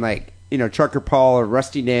guy and like Trucker Paul or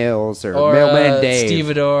Rusty Nails or Mailman Dave,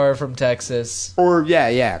 Stevedore from Texas, or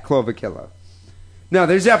Clovakillo. No,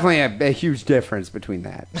 there's definitely a huge difference between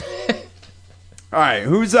that. All right,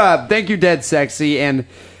 who's thank you, Dead Sexy, and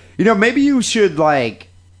maybe you should like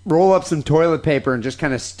roll up some toilet paper and just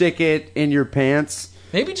kind of stick it in your pants.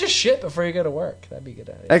 maybe just shit before you go to work. That'd be a good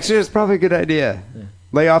idea. Actually, it's probably a good idea. Yeah.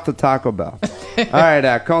 Lay off the Taco Bell. All right,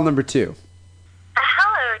 call number 2.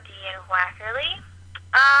 Hello, Dee and Wackerle.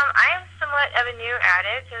 I am somewhat of a new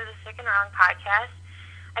addict to the Sick and Wrong podcast.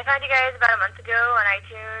 I found you guys about a month ago on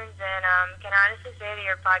iTunes, and can honestly say that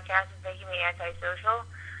your podcast is making me antisocial.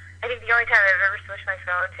 I think the only time I've ever switched my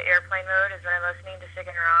phone to airplane mode is when I'm listening to Sick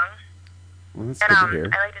and Wrong. Well, that's good to hear.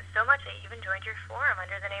 I liked it so much I even joined your forum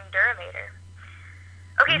under the name Duramator.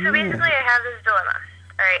 Okay, so basically I have this dilemma.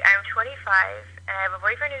 Alright, I'm 25, and I have a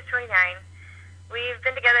boyfriend who's 29. We've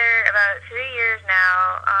been together about 3 years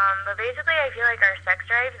now, but basically I feel like our sex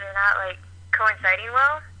drives are not, like, coinciding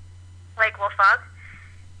well. Like, we'll fuck,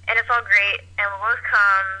 and it's all great, and we'll both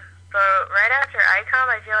come, but right after I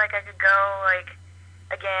come, I feel like I could go, like,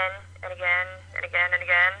 again, and again, and again, and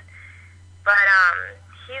again. But,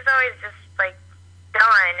 he's always just, like,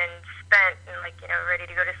 done and spent and, like, ready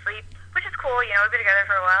to go to sleep, which is cool. We've been together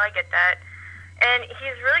for a while. I get that. And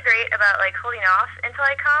he's really great about, like, holding off until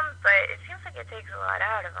I come, but it seems like it takes a lot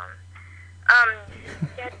out of him.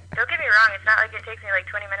 Yeah, don't get me wrong. It's not like it takes me, like,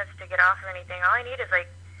 20 minutes to get off or anything. All I need is, like,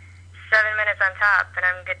 7 minutes on top, and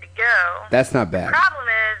I'm good to go. That's not bad. The problem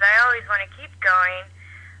is I always want to keep going,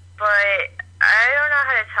 but I don't know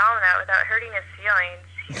how to tell him that without hurting his feelings.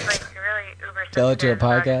 He's, like, really uber Tell it to a sensitive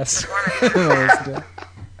about his podcast. performance.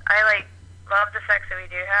 I, like, love the sex that we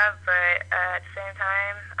do have, but at the same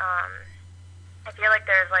time, I feel like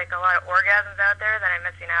there's, like, a lot of orgasms out there that I'm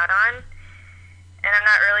missing out on. And I'm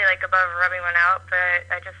not really, like, above rubbing one out, but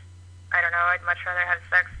I don't know, I'd much rather have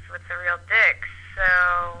sex with a real dick. So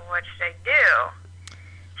what should I do?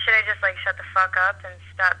 Should I just, like, shut the fuck up and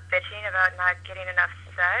stop bitching about not getting enough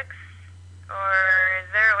sex? Or is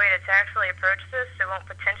there a way to tactfully approach this that won't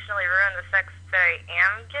potentially ruin the sex that I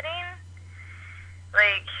am getting?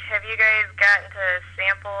 Like, have you guys gotten to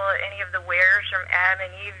sample any of the wares from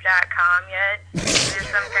adamandeve.com yet? Is there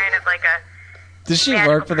some kind of, like, a Does she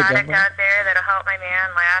work for the product company? out there that'll help my man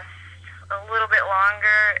last a little bit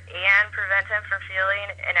longer and prevent him from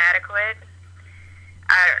feeling inadequate?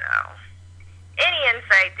 I don't know. Any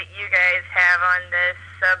insight that you guys have on this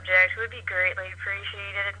subject would be greatly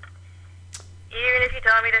appreciated. Even if you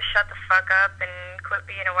tell me to shut the fuck up and quit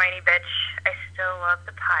being a whiny bitch, I still love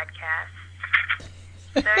the podcast.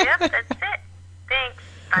 So, yep, that's it. Thanks.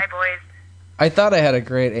 Bye, boys. I thought I had a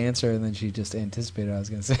great answer, and then she just anticipated what I was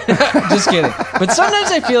going to say. Just kidding. But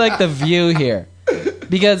sometimes I feel like the View here.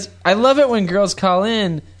 Because I love it when girls call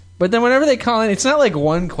in, but then whenever they call in, it's not like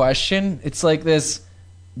one question. It's like this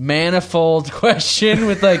manifold question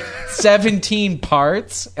with like 17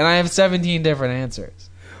 parts, and I have 17 different answers.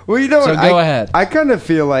 Well, you know So what? go ahead. I kind of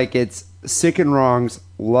feel like it's Sick and Wrong's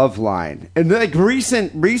love line. And like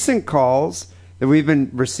recent calls that we've been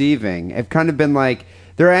receiving have kind of been like,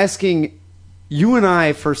 they're asking you and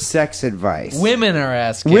I for sex advice. Women are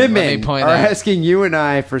asking. let me Women point are out. asking you and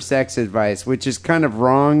I for sex advice, which is kind of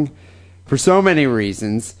wrong for so many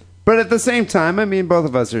reasons. But at the same time, I mean, both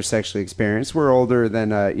of us are sexually experienced. We're older than,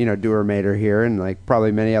 Doer Mater here and, like,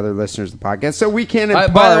 probably many other listeners of the podcast. So we can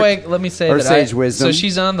impart by the way, let me say that sage wisdom. So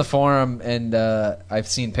she's on the forum, and I've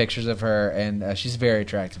seen pictures of her, and she's a very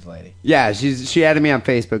attractive lady. Yeah, she added me on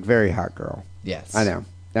Facebook. Very hot girl. Yes. I know.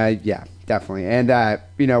 Yeah, definitely. And,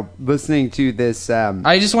 listening to this...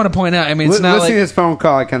 I just want to point out, I mean, it's not listening like... to this phone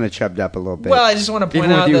call, I kind of chubbed up a little bit. Well, I just want to point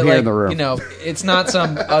Even with out you that, here like, in the room. it's not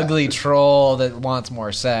some ugly troll that wants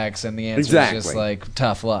more sex, and the answer is just, like,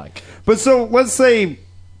 tough luck. But so, let's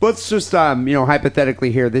just,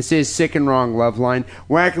 hypothetically here, this is Sick and Wrong Love Line.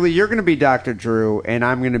 Wackerle, you're going to be Dr. Drew, and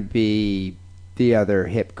I'm going to be the other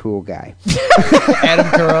hip, cool guy. Adam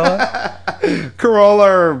Carolla? Carolla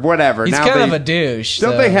or whatever. He's kind of a douche.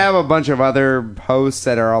 Don't they have a bunch of other hosts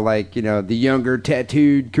that are all like, the younger,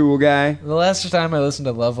 tattooed, cool guy? The last time I listened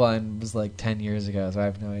to Loveline was like 10 years ago, so I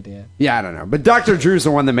have no idea. Yeah, I don't know. But Dr. Drew's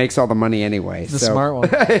the one that makes all the money anyway. The smart one.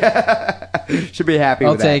 Should be happy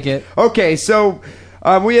with that. I'll take it. Okay, so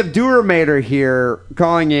we have Doer Mater here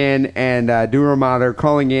calling in, and Doer Mater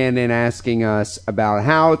calling in and asking us about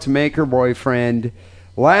how to make her boyfriend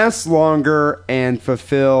last longer and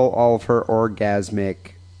fulfill all of her orgasmic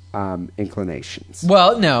inclinations.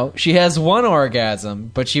 Well, no, she has one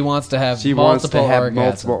orgasm, but she wants to have multiple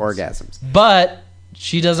orgasms. But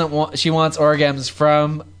she doesn't want. She wants orgasms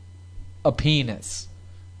from a penis,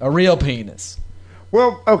 a real penis.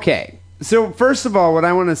 Well, okay. So first of all, what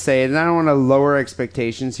I want to say, and I don't want to lower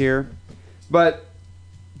expectations here, but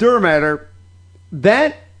Doer Mater,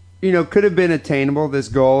 that could have been attainable. This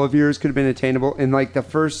goal of yours could have been attainable in like the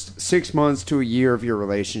first 6 months to a year of your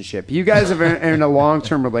relationship. You guys have been in a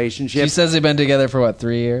long-term relationship. She says they've been together for what,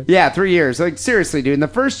 3 years? Yeah, 3 years. Like seriously, dude. In the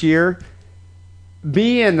first year,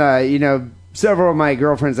 me and several of my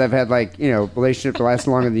girlfriends I've had relationships that last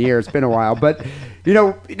longer than the year. It's been a while, but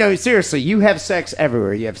seriously, you have sex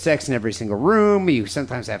everywhere. You have sex in every single room. You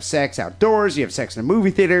sometimes have sex outdoors. You have sex in a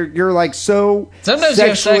movie theater. You're like so. Sometimes you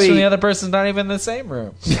have sex when the other person's not even in the same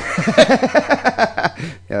room. Yeah,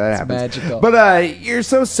 that happens. Magical. But you're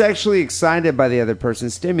so sexually excited by the other person,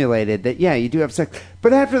 stimulated that you do have sex.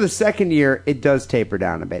 But after the second year, it does taper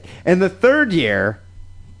down a bit, and the third year,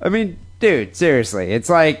 I mean. Dude, seriously,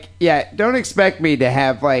 it's like, don't expect me to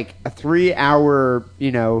have like a 3-hour,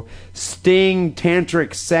 sting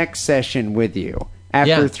tantric sex session with you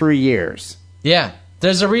after 3 years. Yeah,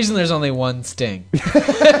 there's a reason there's only one sting.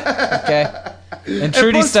 Okay, and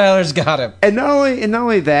Trudy Styler's got him. And not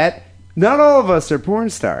only that, not all of us are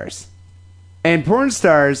porn stars, and porn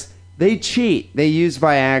stars. They cheat. They use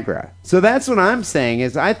Viagra. So that's what I'm saying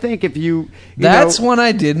is I think if that's one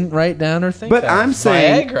I didn't write down or think But of. I'm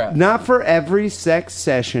saying Viagra. Not for every sex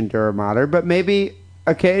session, Doer Mater, but maybe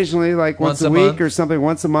occasionally like once a week month. Or something,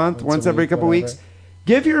 once a month, once every couple weeks.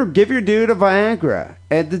 Give your dude a Viagra.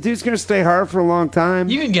 And the dude's going to stay hard for a long time.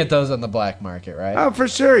 You can get those on the black market, right? Oh, for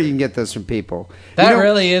sure you can get those from people. That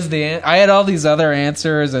really is the answer. I had all these other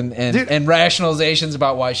answers and rationalizations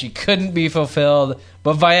about why she couldn't be fulfilled,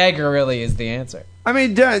 but Viagra really is the answer. I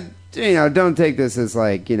mean, don't take this as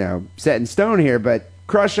like, set in stone here, but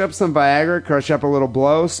crush up some Viagra, crush up a little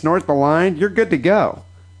blow, snort the line, you're good to go.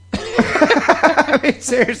 I mean,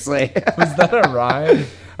 seriously. Was that a rhyme?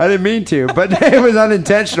 I didn't mean to, but it was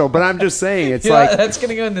unintentional. But I'm just saying, it's like that's going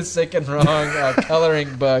to go in the Sick and Wrong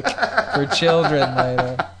coloring book for children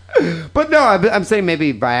later. But no, I'm saying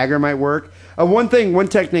maybe Viagra might work. One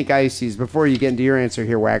technique I used to use before you get into your answer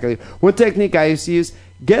here, Wackerle. One technique I used to use: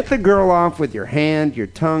 get the girl off with your hand, your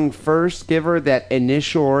tongue first. Give her that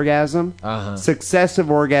initial orgasm. Successive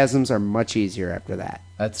orgasms are much easier after that.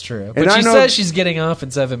 That's true. But she says she's getting off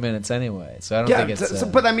in 7 minutes anyway, so I don't think it's...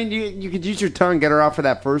 But, I mean, you could use your tongue, get her off for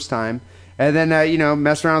that first time, and then,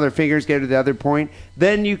 mess around with her fingers, get her to the other point.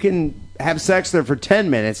 Then you can have sex with her for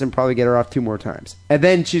 10 minutes and probably get her off 2 more times. And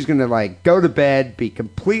then she's going to, go to bed, be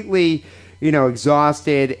completely,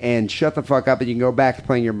 exhausted, and shut the fuck up, and you can go back to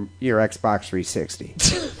playing your Xbox 360.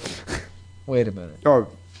 Wait a minute. Oh.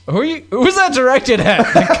 Who's that directed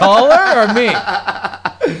at? The caller or me?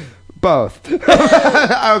 Both.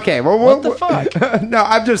 Okay. Well, what the fuck? No,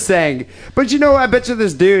 I'm just saying. But I bet you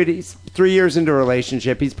this dude, he's 3 years into a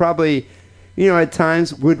relationship. He's probably, at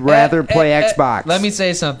times would rather play Xbox. Let me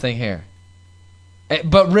say something here.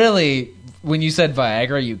 But really, when you said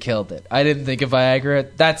Viagra, you killed it. I didn't think of Viagra.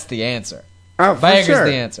 That's the answer. Oh, for Viagra's sure.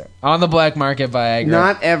 the answer. On the black market, Viagra.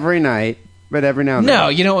 Not every night, but every now and then. No,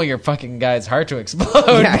 you don't want your fucking guy's heart to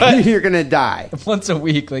explode. Yeah, but you're going to die. Once a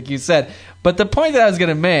week, like you said. But the point that I was going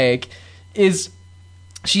to make is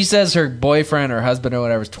she says her boyfriend or husband or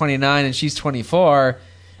whatever is 29 and she's 24.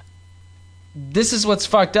 This is what's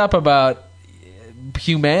fucked up about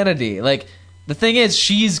humanity. Like, The thing is,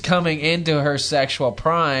 she's coming into her sexual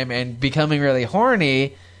prime and becoming really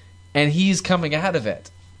horny, and he's coming out of it.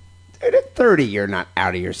 Dude, at 30, you're not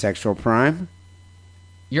out of your sexual prime.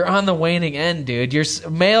 You're on the waning end, dude. Your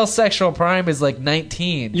male sexual prime is like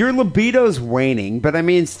 19. Your libido's waning, but I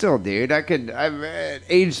mean, still, dude, at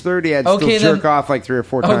age 30, I'd still jerk off like 3 or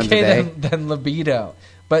 4 times a day. Okay, then libido.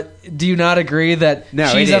 But do you not agree that No,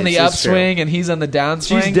 she's it on the is. It's upswing true. and he's on the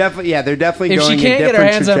downswing? She's definitely, they're definitely If going she in can't get her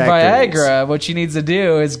hands on trajectories. Viagra, what she needs to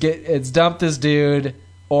do is dump this dude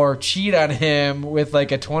or cheat on him with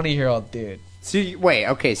like a 20-year-old dude. So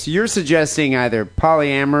you're suggesting either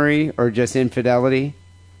polyamory or just infidelity?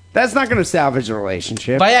 That's not going to salvage a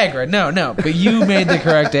relationship. Viagra, no. But you made the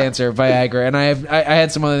correct answer, Viagra. And I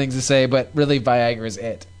had some other things to say, but really Viagra is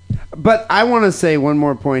it. But I want to say one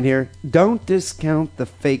more point here. Don't discount the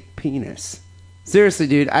fake penis. Seriously,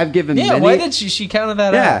 dude, I've given many... why did she counted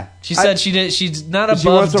that out? She said she's not she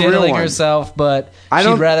above wants a real diddling one. herself, but I she'd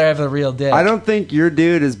don't- rather have the real dick. I don't think your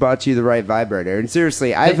dude has bought you the right vibrator. And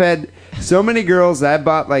seriously, I've had so many girls that I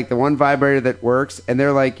bought like the one vibrator that works, and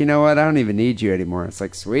they're like, you know what, I don't even need you anymore. It's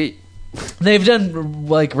like, sweet. They've done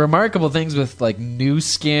like remarkable things with like new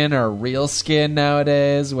skin or real skin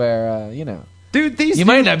nowadays where, Dude, you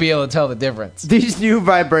might not be able to tell the difference. These new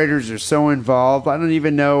vibrators are so involved. I don't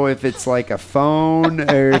even know if it's like a phone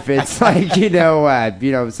or if it's like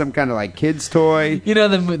some kind of like kid's toy. You know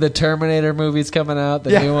the Terminator movie's coming out,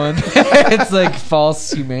 the new one. It's like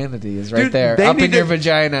false humanity is right Dude, there, they up in need your to-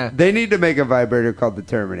 vagina. They need to make a vibrator called the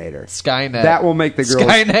Terminator. Skynet. That will make the girls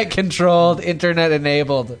Skynet controlled, internet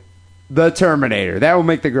enabled. the Terminator. That will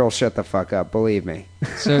make the girls shut the fuck up. Believe me.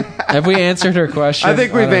 So have we answered her question? I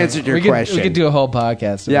think we've don't know. answered your We question. could do a whole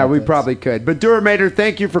podcast. Yeah, about we this. probably could. But Duramator,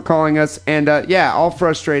 thank you for calling us. And all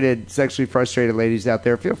sexually frustrated ladies out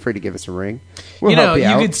there, feel free to give us a ring. We'll help you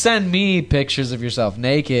out. could send me pictures of yourself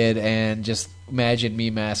naked and just imagine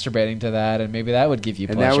me masturbating to that, and maybe that would give you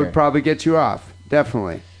And pleasure. that would probably get you off.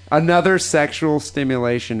 Definitely. Another sexual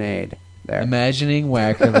stimulation aid there. Imagining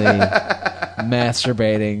Wackerle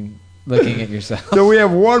masturbating, looking at yourself. So we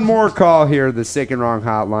have one more call here, the Sick and Wrong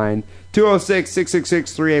hotline,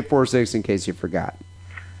 206-666-3846, in case you forgot.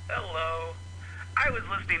 Hello. I was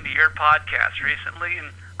listening to your podcast recently, and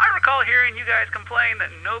I recall hearing you guys complain that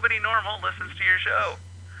nobody normal listens to your show.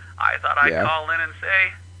 I thought I'd call in and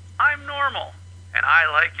say, I'm normal, and I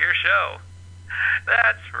like your show.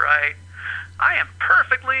 That's right. I am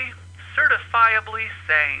perfectly, certifiably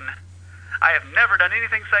sane. I have never done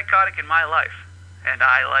anything psychotic in my life, and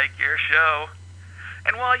I like your show.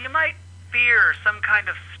 And while you might fear some kind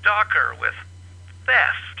of stalker with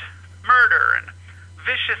theft, murder, and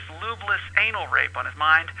vicious, lubeless anal rape on his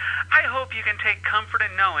mind, I hope you can take comfort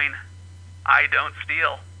in knowing I don't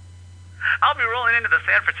steal. I'll be rolling into the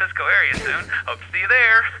San Francisco area soon. Hope to see you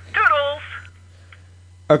there. Toodles!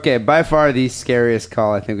 Okay, by far the scariest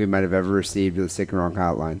call I think we might have ever received to the Sick and Wrong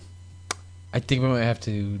hotline. I think we might have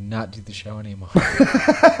to not do the show anymore.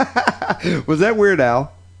 Was that Weird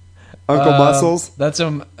Al? Uncle Muscles? That's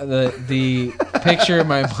the picture in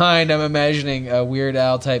my mind. I'm imagining a Weird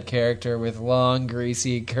Al type character with long,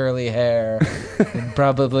 greasy, curly hair and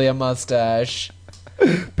probably a mustache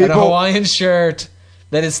and a Hawaiian shirt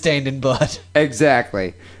that is stained in blood.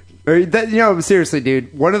 Exactly. Seriously,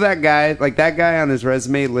 dude, one of that guy on his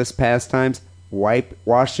resume lists pastimes,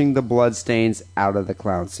 washing the blood stains out of the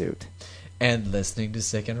clown suit. And listening to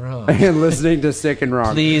Sick and Wrong. And listening to Sick and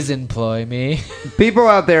Wrong. Please employ me. People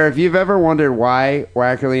out there, if you've ever wondered why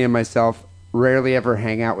Wackerle and myself rarely ever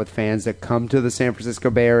hang out with fans that come to the San Francisco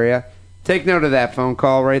Bay Area, take note of that phone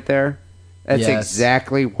call right there. That's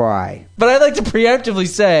exactly why. But I'd like to preemptively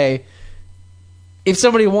say, if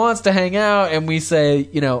somebody wants to hang out and we say,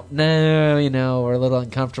 no, we're a little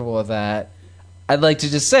uncomfortable with that, I'd like to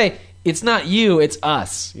just say, it's not you, it's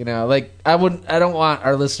us. I don't want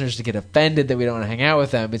our listeners to get offended that we don't want to hang out with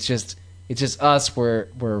them. It's just us. We're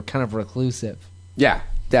kind of reclusive. Yeah,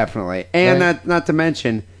 definitely. And Right. not to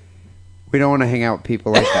mention, we don't want to hang out with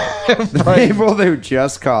people like that. The people who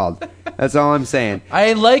just called. That's all I'm saying.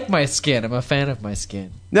 I like my skin. I'm a fan of my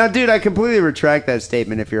skin. Now, dude, I completely retract that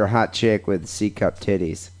statement if you're a hot chick with C-cup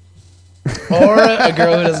titties. Or a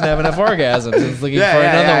girl who doesn't have enough orgasms and is looking for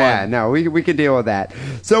another one. No, we can deal with that.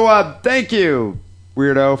 So, thank you,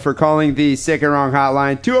 Weirdo, for calling the Sick and Wrong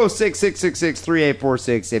hotline,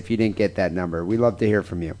 206-666-3846, if you didn't get that number. We love to hear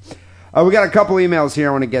from you. We got a couple emails here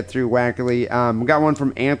I want to get through, Wackerle. We got one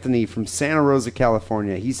from Anthony from Santa Rosa,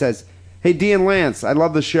 California. He says, "Hey, Dee and Lance, I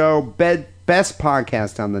love the show. Best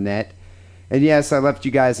podcast on the net. And yes, I left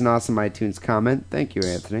you guys an awesome iTunes comment. Thank you,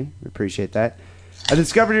 Anthony. We appreciate that. I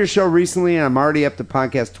discovered your show recently, and I'm already up to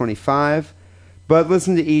podcast 25. but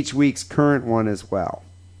listen to each week's current one as well.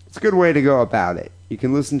 It's a good way to go about it. You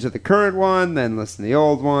can listen to the current one, then listen to the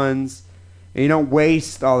old ones. And you don't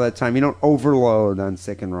waste all that time. You don't overload on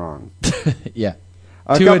Sick and Wrong. Yeah.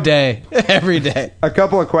 Two a day. Every day. A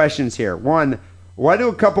couple of questions here. One, why do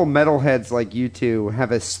a couple metalheads like you two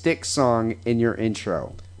have a Styx song in your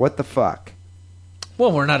intro? What the fuck?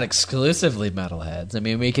 Well, we're not exclusively metalheads. I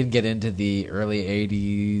mean, we can get into the early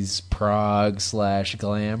 80s prog /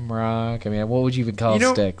 glam rock. I mean, what would you even call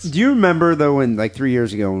Styx? Do you remember, though, when like 3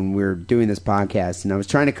 years ago when we were doing this podcast and I was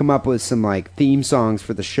trying to come up with some like theme songs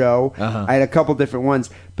for the show? Uh-huh. I had a couple different ones.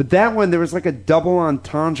 But that one, there was like a double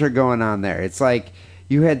entendre going on there. It's like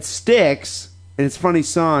you had Styx, and it's a funny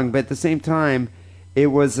song, but at the same time, it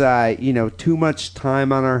was, too much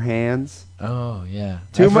time on our hands. Oh, yeah.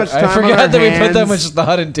 Too much time on our hands. I forgot that we put that much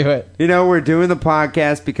thought into it. We're doing the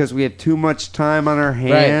podcast because we have too much time on our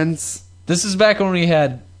hands. Right. This is back when we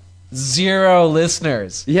had 0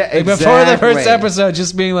 listeners. Yeah, exactly. Before the first episode,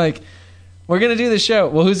 just being like, we're going to do the show.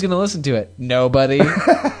 Well, who's going to listen to it? Nobody.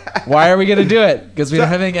 Why are we going to do it? Because we don't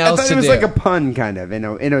have anything else to do. It was like a pun, kind of,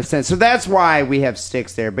 in a sense. So that's why we have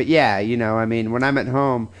Styx there. But yeah, when I'm at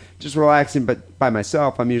home, just relaxing, but by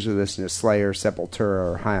myself, I'm usually listening to Slayer,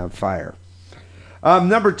 Sepultura, or High on Fire.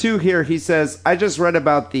 Number 2 here, he says, I just read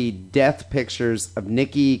about the death pictures of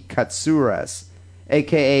Nikki Katsuras,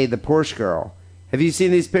 a.k.a. the Porsche girl. Have you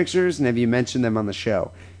seen these pictures, and have you mentioned them on the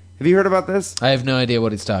show? Have you heard about this? I have no idea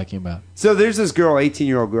what he's talking about. So there's this girl,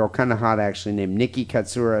 18-year-old girl, kind of hot actually, named Nikki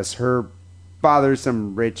Katsuras. Her father's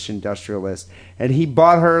some rich industrialist, and he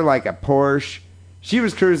bought her like a Porsche. She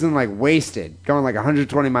was cruising like wasted, going like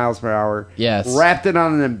 120 miles per hour. Yes. Wrapped it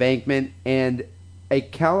on an embankment, and a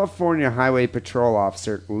California Highway Patrol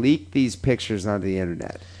officer leaked these pictures onto the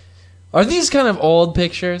internet. Are these kind of old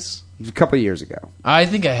pictures? A couple of years ago. I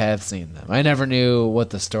think I have seen them. I never knew what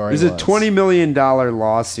the story was. There's a $20 million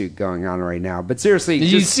lawsuit going on right now. But seriously...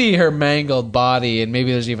 You see her mangled body, and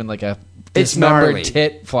maybe there's even like a dismembered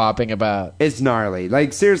tit flopping about. It's gnarly.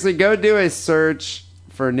 Like, seriously, go do a search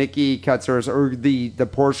for Nikki Katsuras or the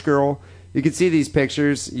Porsche girl. You can see these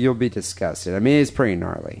pictures. You'll be disgusted. I mean, it's pretty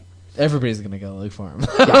gnarly. Everybody's going to go look for him.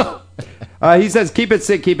 Yeah. He says, keep it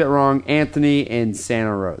sick, keep it wrong. Anthony in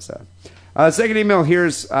Santa Rosa. Second email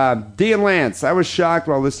here's D and Lance. I was shocked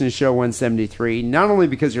while listening to show 173, not only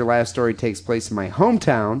because your last story takes place in my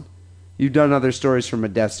hometown, you've done other stories from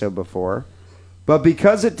Modesto before, but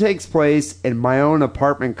because it takes place in my own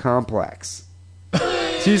apartment complex.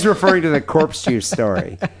 She's referring to the corpse juice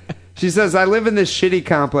story. She says, I live in this shitty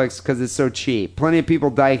complex because it's so cheap. Plenty of people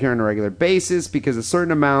die here on a regular basis because a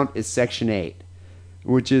certain amount is Section 8,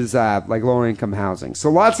 which is like low-income housing. So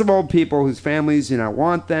lots of old people whose families do not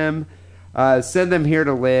want them, send them here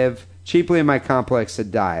to live cheaply in my complex to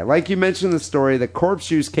die. Like you mentioned in the story, the corpse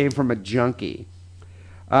juice came from a junkie.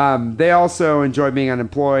 They also enjoy being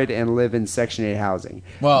unemployed and live in Section 8 housing.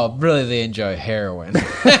 Well, really, they enjoy heroin.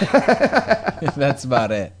 That's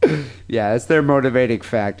about it. Yeah, that's their motivating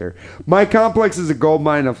factor. My complex is a gold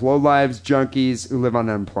mine of lowlives, junkies who live on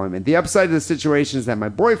unemployment. The upside of the situation is that my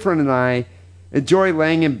boyfriend and I enjoy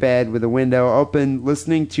laying in bed with the window open,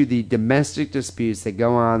 listening to the domestic disputes that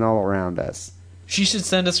go on all around us. She should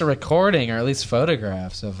send us a recording or at least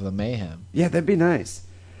photographs of the mayhem. Yeah, that'd be nice.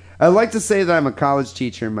 I'd like to say that I'm a college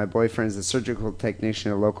teacher and my boyfriend is a surgical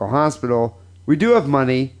technician at a local hospital. We do have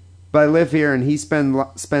money, but I live here and he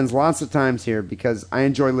spends lots of times here because I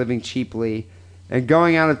enjoy living cheaply and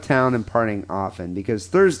going out of town and partying often because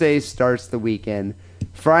Thursday starts the weekend,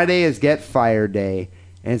 Friday is Get Fired Day,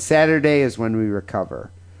 and Saturday is when we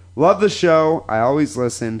recover. Love the show. I always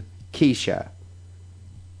listen. Keisha.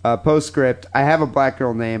 Postscript. I have a black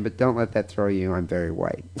girl name, but don't let that throw you. I'm very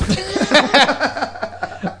white.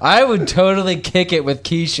 I would totally kick it with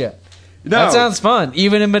Keisha. No. That sounds fun,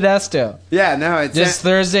 even in Modesto. Yeah, no, it's just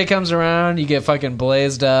Thursday comes around, you get fucking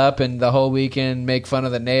blazed up, and the whole weekend make fun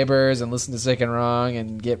of the neighbors and listen to Sick and Wrong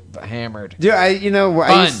and get hammered. Dude, I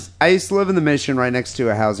used to live in the Mission right next to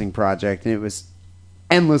a housing project, and it was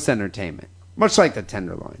endless entertainment, much like the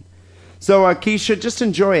Tenderloin. So, Keisha, just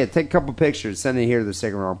enjoy it. Take a couple pictures. Send it here to the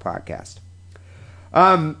Sick and Wrong podcast.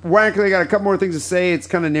 Wackerle, I got a couple more things to say. It's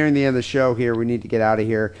kind of nearing the end of the show here. We need to get out of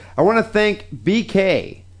here. I want to thank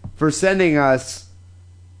BK for sending us,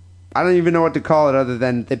 I don't even know what to call it other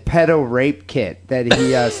than the pedo rape kit that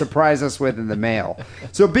he surprised us with in the mail.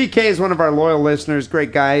 So BK is one of our loyal listeners.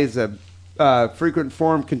 Great guy. He's a frequent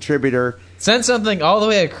forum contributor. Sent something all the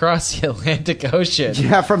way across the Atlantic Ocean.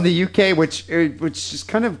 Yeah, from the UK, which just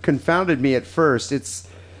kind of confounded me at first. It's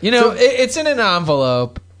it's in an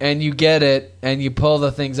envelope. and you get it, and you pull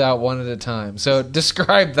the things out one at a time. So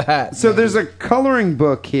describe that. So there's a coloring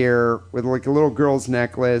book here with like a little girl's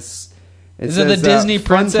necklace. Is it the Disney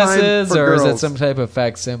princesses, or is it some type of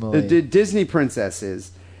facsimile? Disney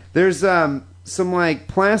princesses. There's some like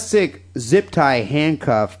plastic zip tie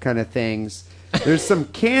handcuff kind of things. There's some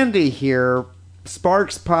candy here,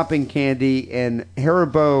 Sparks popping candy and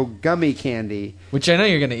Haribo gummy candy. Which I know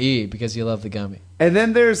you're going to eat because you love the gummy. And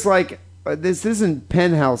then there's like, this isn't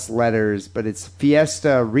Penthouse letters, but it's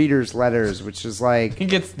Fiesta Reader's Letters, which is like... I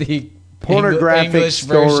think it's the pornographic English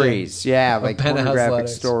stories. Yeah, like Penthouse pornographic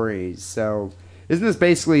letters. stories. So, isn't this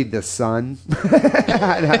basically The Sun?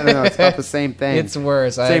 I don't know. It's about the same thing. It's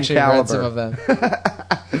worse. I Same actually caliber. read some of them.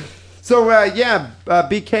 So,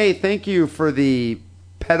 BK, thank you for the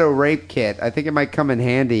pedo rape kit. I think it might come in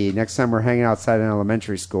handy next time we're hanging outside an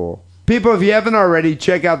elementary school. People, if you haven't already,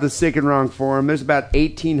 check out the Sick and Wrong forum. There's about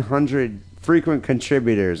 1,800 frequent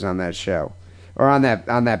contributors on that show, or on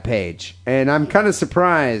that page. And I'm kind of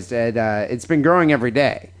surprised at it's been growing every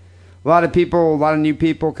day. A lot of people, a lot of new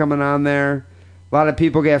people coming on there. A lot of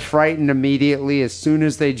people get frightened immediately as soon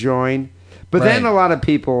as they join. But then a lot of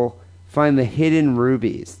people find the hidden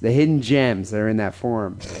rubies, the hidden gems that are in that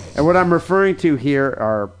forum. And what I'm referring to here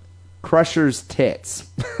are Crusher's tits.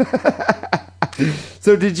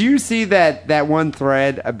 So did you see that one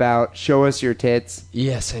thread about show us your tits?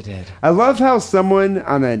 Yes, I did. I love how someone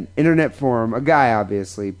on an internet forum, a guy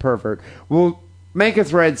obviously, pervert, will make a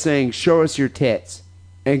thread saying show us your tits.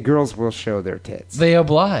 And girls will show their tits. They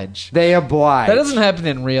oblige. They oblige. That doesn't happen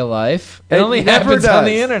in real life. It It only never happens on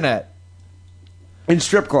does. the internet. In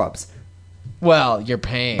strip clubs. Well, you're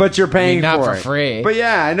paying. But you're paying not for for it. free. But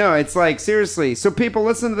yeah, I know. It's like, seriously. So people,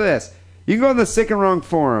 listen to this. You can go on the Sick and Wrong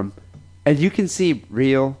forum, and you can see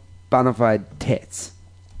real, bona fide tits.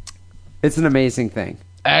 It's an amazing thing.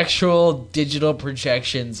 Actual digital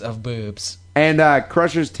projections of boobs. And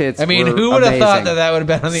Crusher's tits I mean, were who would have amazing. thought that would have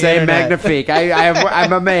been on the Say internet? magnifique.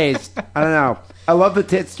 I'm amazed. I don't know. I love the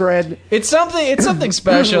tits thread. It's something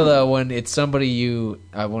special though when it's somebody you,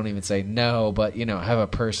 I won't even say no, but have a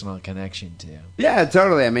personal connection to. Yeah,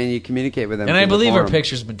 totally. I mean, you communicate with them. And I through the believe her forum.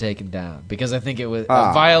 picture's been taken down because I think it was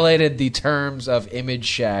violated the terms of Image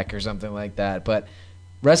Shack or something like that. But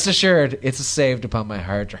rest assured, it's saved upon my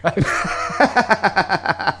hard drive.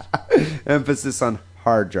 Emphasis on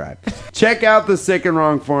hard drive. Check out the Sick and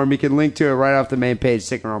Wrong forum. You can link to it right off the main page,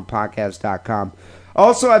 sickandwrongpodcast.com.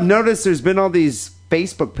 Also, I've noticed there's been all these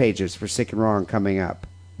Facebook pages for Sick and Wrong coming up.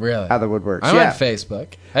 Really? How the woodworks. I'm on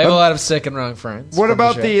Facebook. I have a lot of Sick and Wrong friends. What from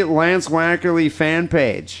about show. the Lance Wackerle fan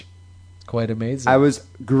page? Quite amazing. I was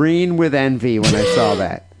green with envy when I saw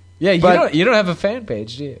that. Yeah, But- you don't have a fan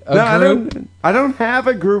page, do you? A No, group? I don't have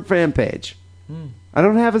a group fan page. I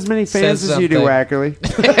don't have as many fans Says as you do, something.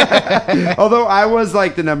 Wackerle. Although I was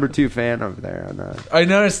like the number 2 fan over there. I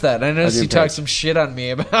noticed that. I noticed your you talked page. some shit on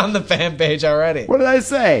me about on the fan page already. What did I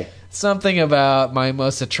say? Something about my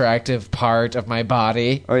most attractive part of my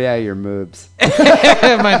body. Oh yeah, your moobs.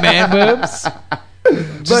 My man boobs.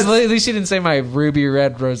 Just at least you didn't say my ruby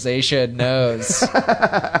red rosacea nose.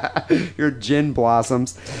 Your gin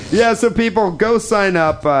blossoms. Yeah, so people, go sign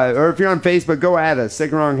up. Or if you're on Facebook, go add us.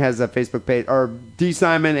 Sick and Wrong has a Facebook page. Or D.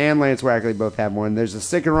 Simon and Lance Wackerle both have one. There's a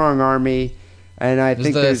Sick and Wrong Army. And I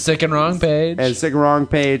think the there's Sick and Wrong page. And Sick and Wrong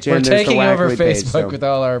page. We're and there's taking the over Wackerle Facebook page, so. with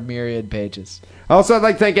all our myriad pages. Also, I'd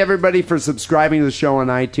like to thank everybody for subscribing to the show on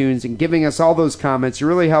iTunes and giving us all those comments. You're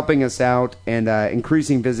really helping us out and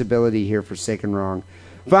increasing visibility here for Sick and Wrong.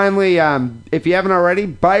 Finally, if you haven't already,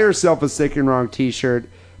 buy yourself a Sick and Wrong t-shirt.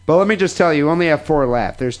 But let me just tell you, we only have 4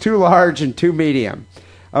 left. There's 2 large and 2 medium.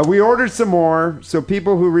 We ordered some more, so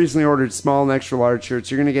people who recently ordered small and extra large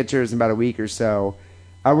shirts, you're going to get yours in about a week or so.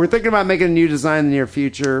 We're thinking about making a new design in the near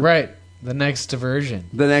future. Right. The next version.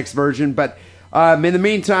 The next version. But in the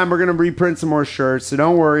meantime, we're going to reprint some more shirts, so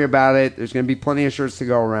don't worry about it. There's going to be plenty of shirts to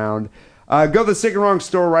go around. Go to the Sick and Wrong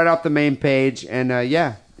store right off the main page, and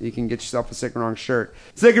you can get yourself a Sick and Wrong shirt.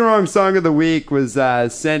 Sick and Wrong Song of the Week was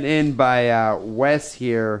sent in by Wes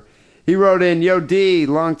here. He wrote in, Yo D,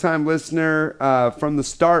 longtime listener from the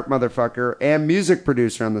start, motherfucker, and music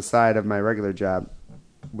producer on the side of my regular job,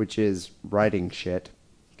 which is writing shit,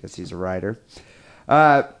 because he's a writer.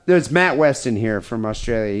 There's Matt Weston here from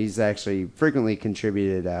Australia. He's actually frequently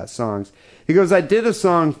contributed songs. He goes, I did a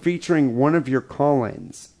song featuring one of your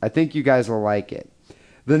call-ins. I think you guys will like it.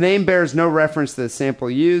 The name bears no reference to the sample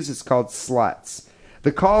used. It's called Sluts.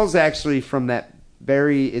 The call is actually from that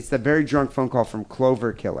very drunk phone call from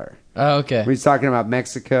Clover Killer. Oh, okay. He's talking about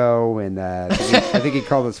Mexico, and I think he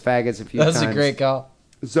called us faggots a few times. That's a great call.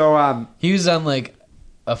 So he was on like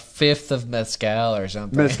a fifth of mezcal or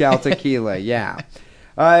something. Mezcal tequila, yeah.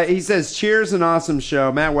 He says, cheers, an awesome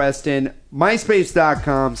show. Matt Weston,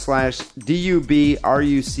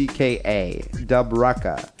 myspace.com/DUBRUCKA.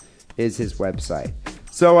 Dubrucka is his website.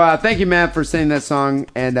 So thank you, Matt, for singing that song.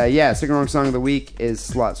 And Sick and Wrong Song of the Week is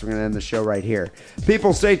Sluts. We're going to end the show right here.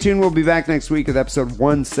 People, stay tuned. We'll be back next week with episode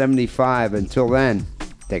 175. Until then,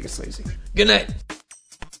 take it sleazy. Good night.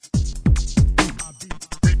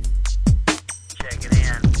 Check it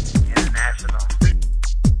in. International.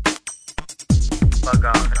 Fuck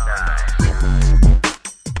off and die.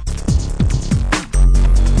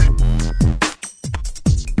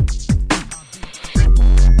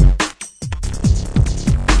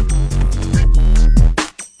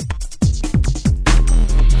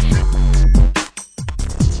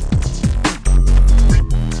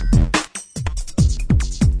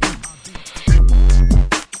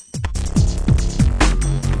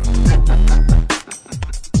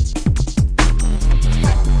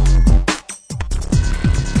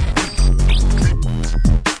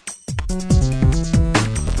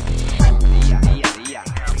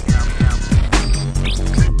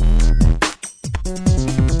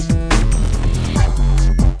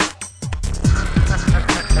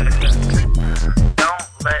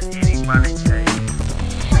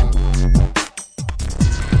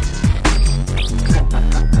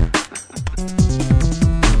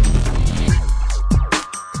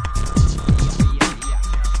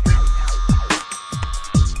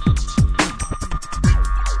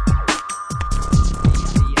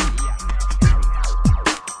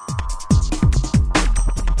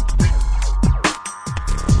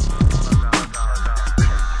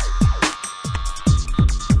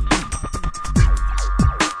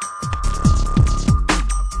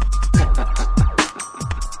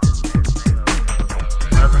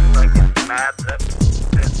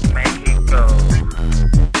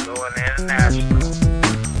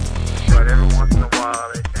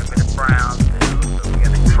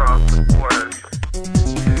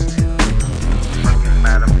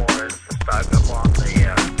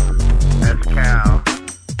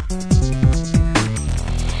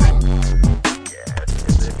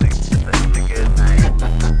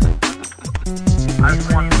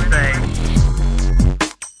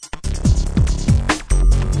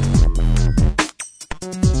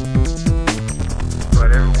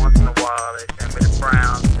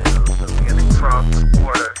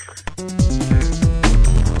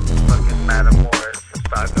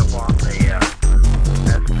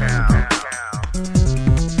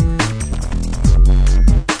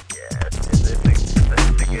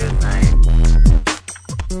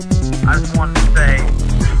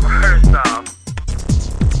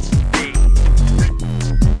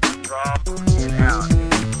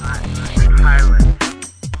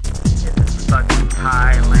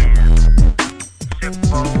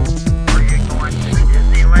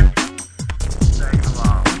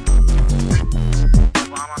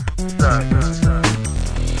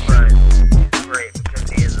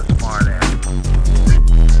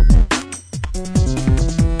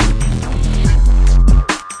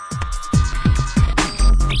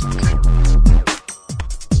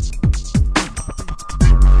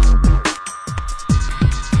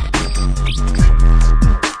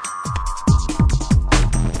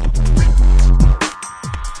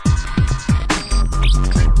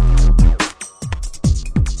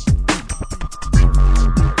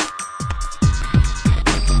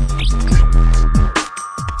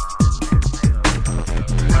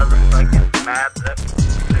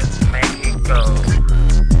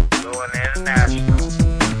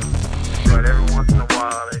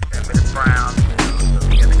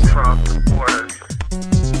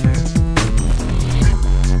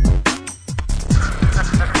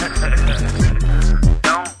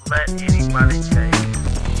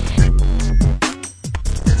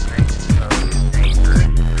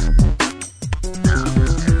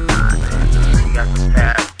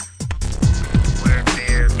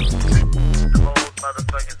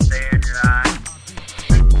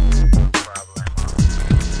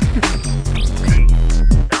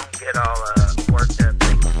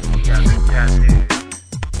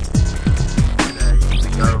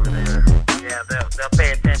 They'll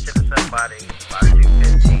pay attention to somebody about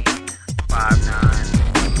 250.